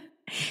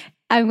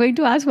 I'm going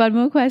to ask one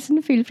more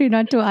question. Feel free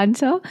not to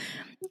answer.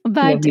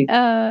 But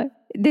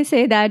they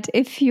say that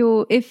if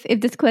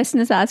this question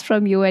is asked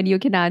from you and you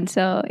can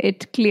answer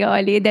it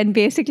clearly, then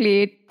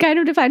basically it kind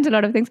of defines a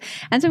lot of things.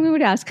 And so we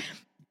would ask,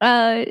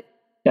 Uh,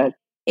 Sure.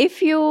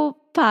 if you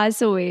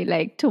pass away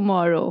like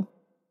tomorrow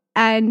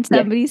and Yes.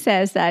 somebody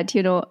says that,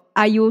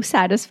 are you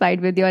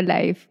satisfied with your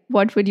life?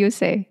 What would you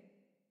say?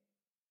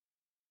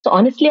 So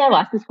honestly, I've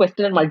asked this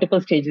question at multiple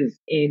stages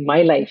in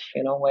my life,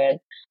 where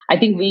I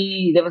think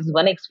there was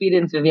one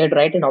experience where we had to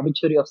write an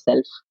obituary of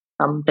self,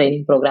 some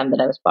training program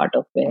that I was part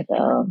of where,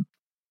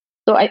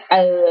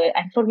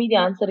 and for me, the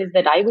answer is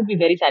that I would be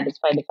very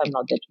satisfied if I'm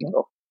not there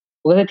tomorrow.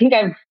 Because I think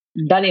I've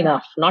done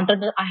enough. Not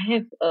done, I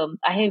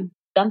have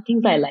done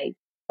things I like,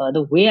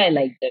 the way I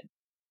like them.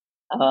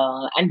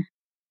 And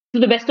to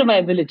the best of my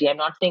ability. I'm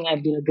not saying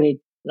I've been a great,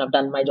 I've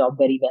done my job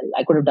very well.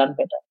 I could have done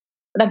better,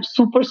 but I'm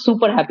super,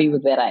 super happy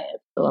with where I am.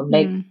 So I'm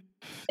like, Hmm.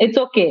 it's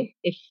okay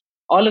if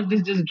all of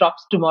this just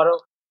drops tomorrow.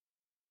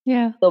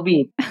 Yeah. So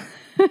be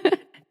it.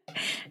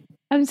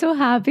 I'm so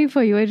happy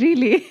for you,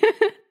 really.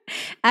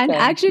 And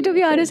Thank actually, to you.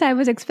 be honest, I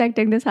was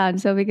expecting this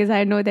answer because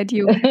I know that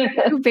you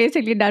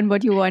basically done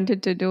what you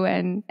wanted to do,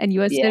 and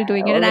you are still Yeah,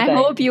 doing it. all And the I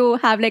hope time. you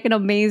have like an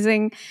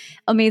amazing,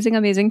 amazing,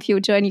 amazing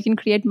future, and you can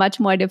create much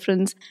more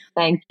difference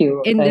Thank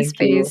you. in this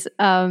Thank you. space.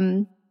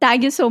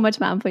 Thank you so much,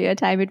 ma'am, for your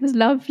time. It was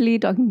lovely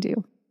talking to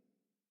you.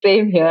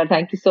 Same here.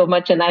 Thank you so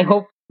much. And I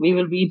hope we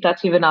will be in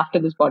touch even after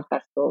this podcast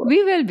is over.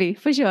 We will be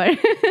for sure.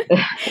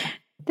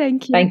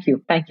 Thank you. Thank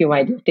you. Thank you,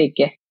 my dear. Take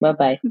care. Bye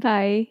bye.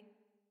 Bye.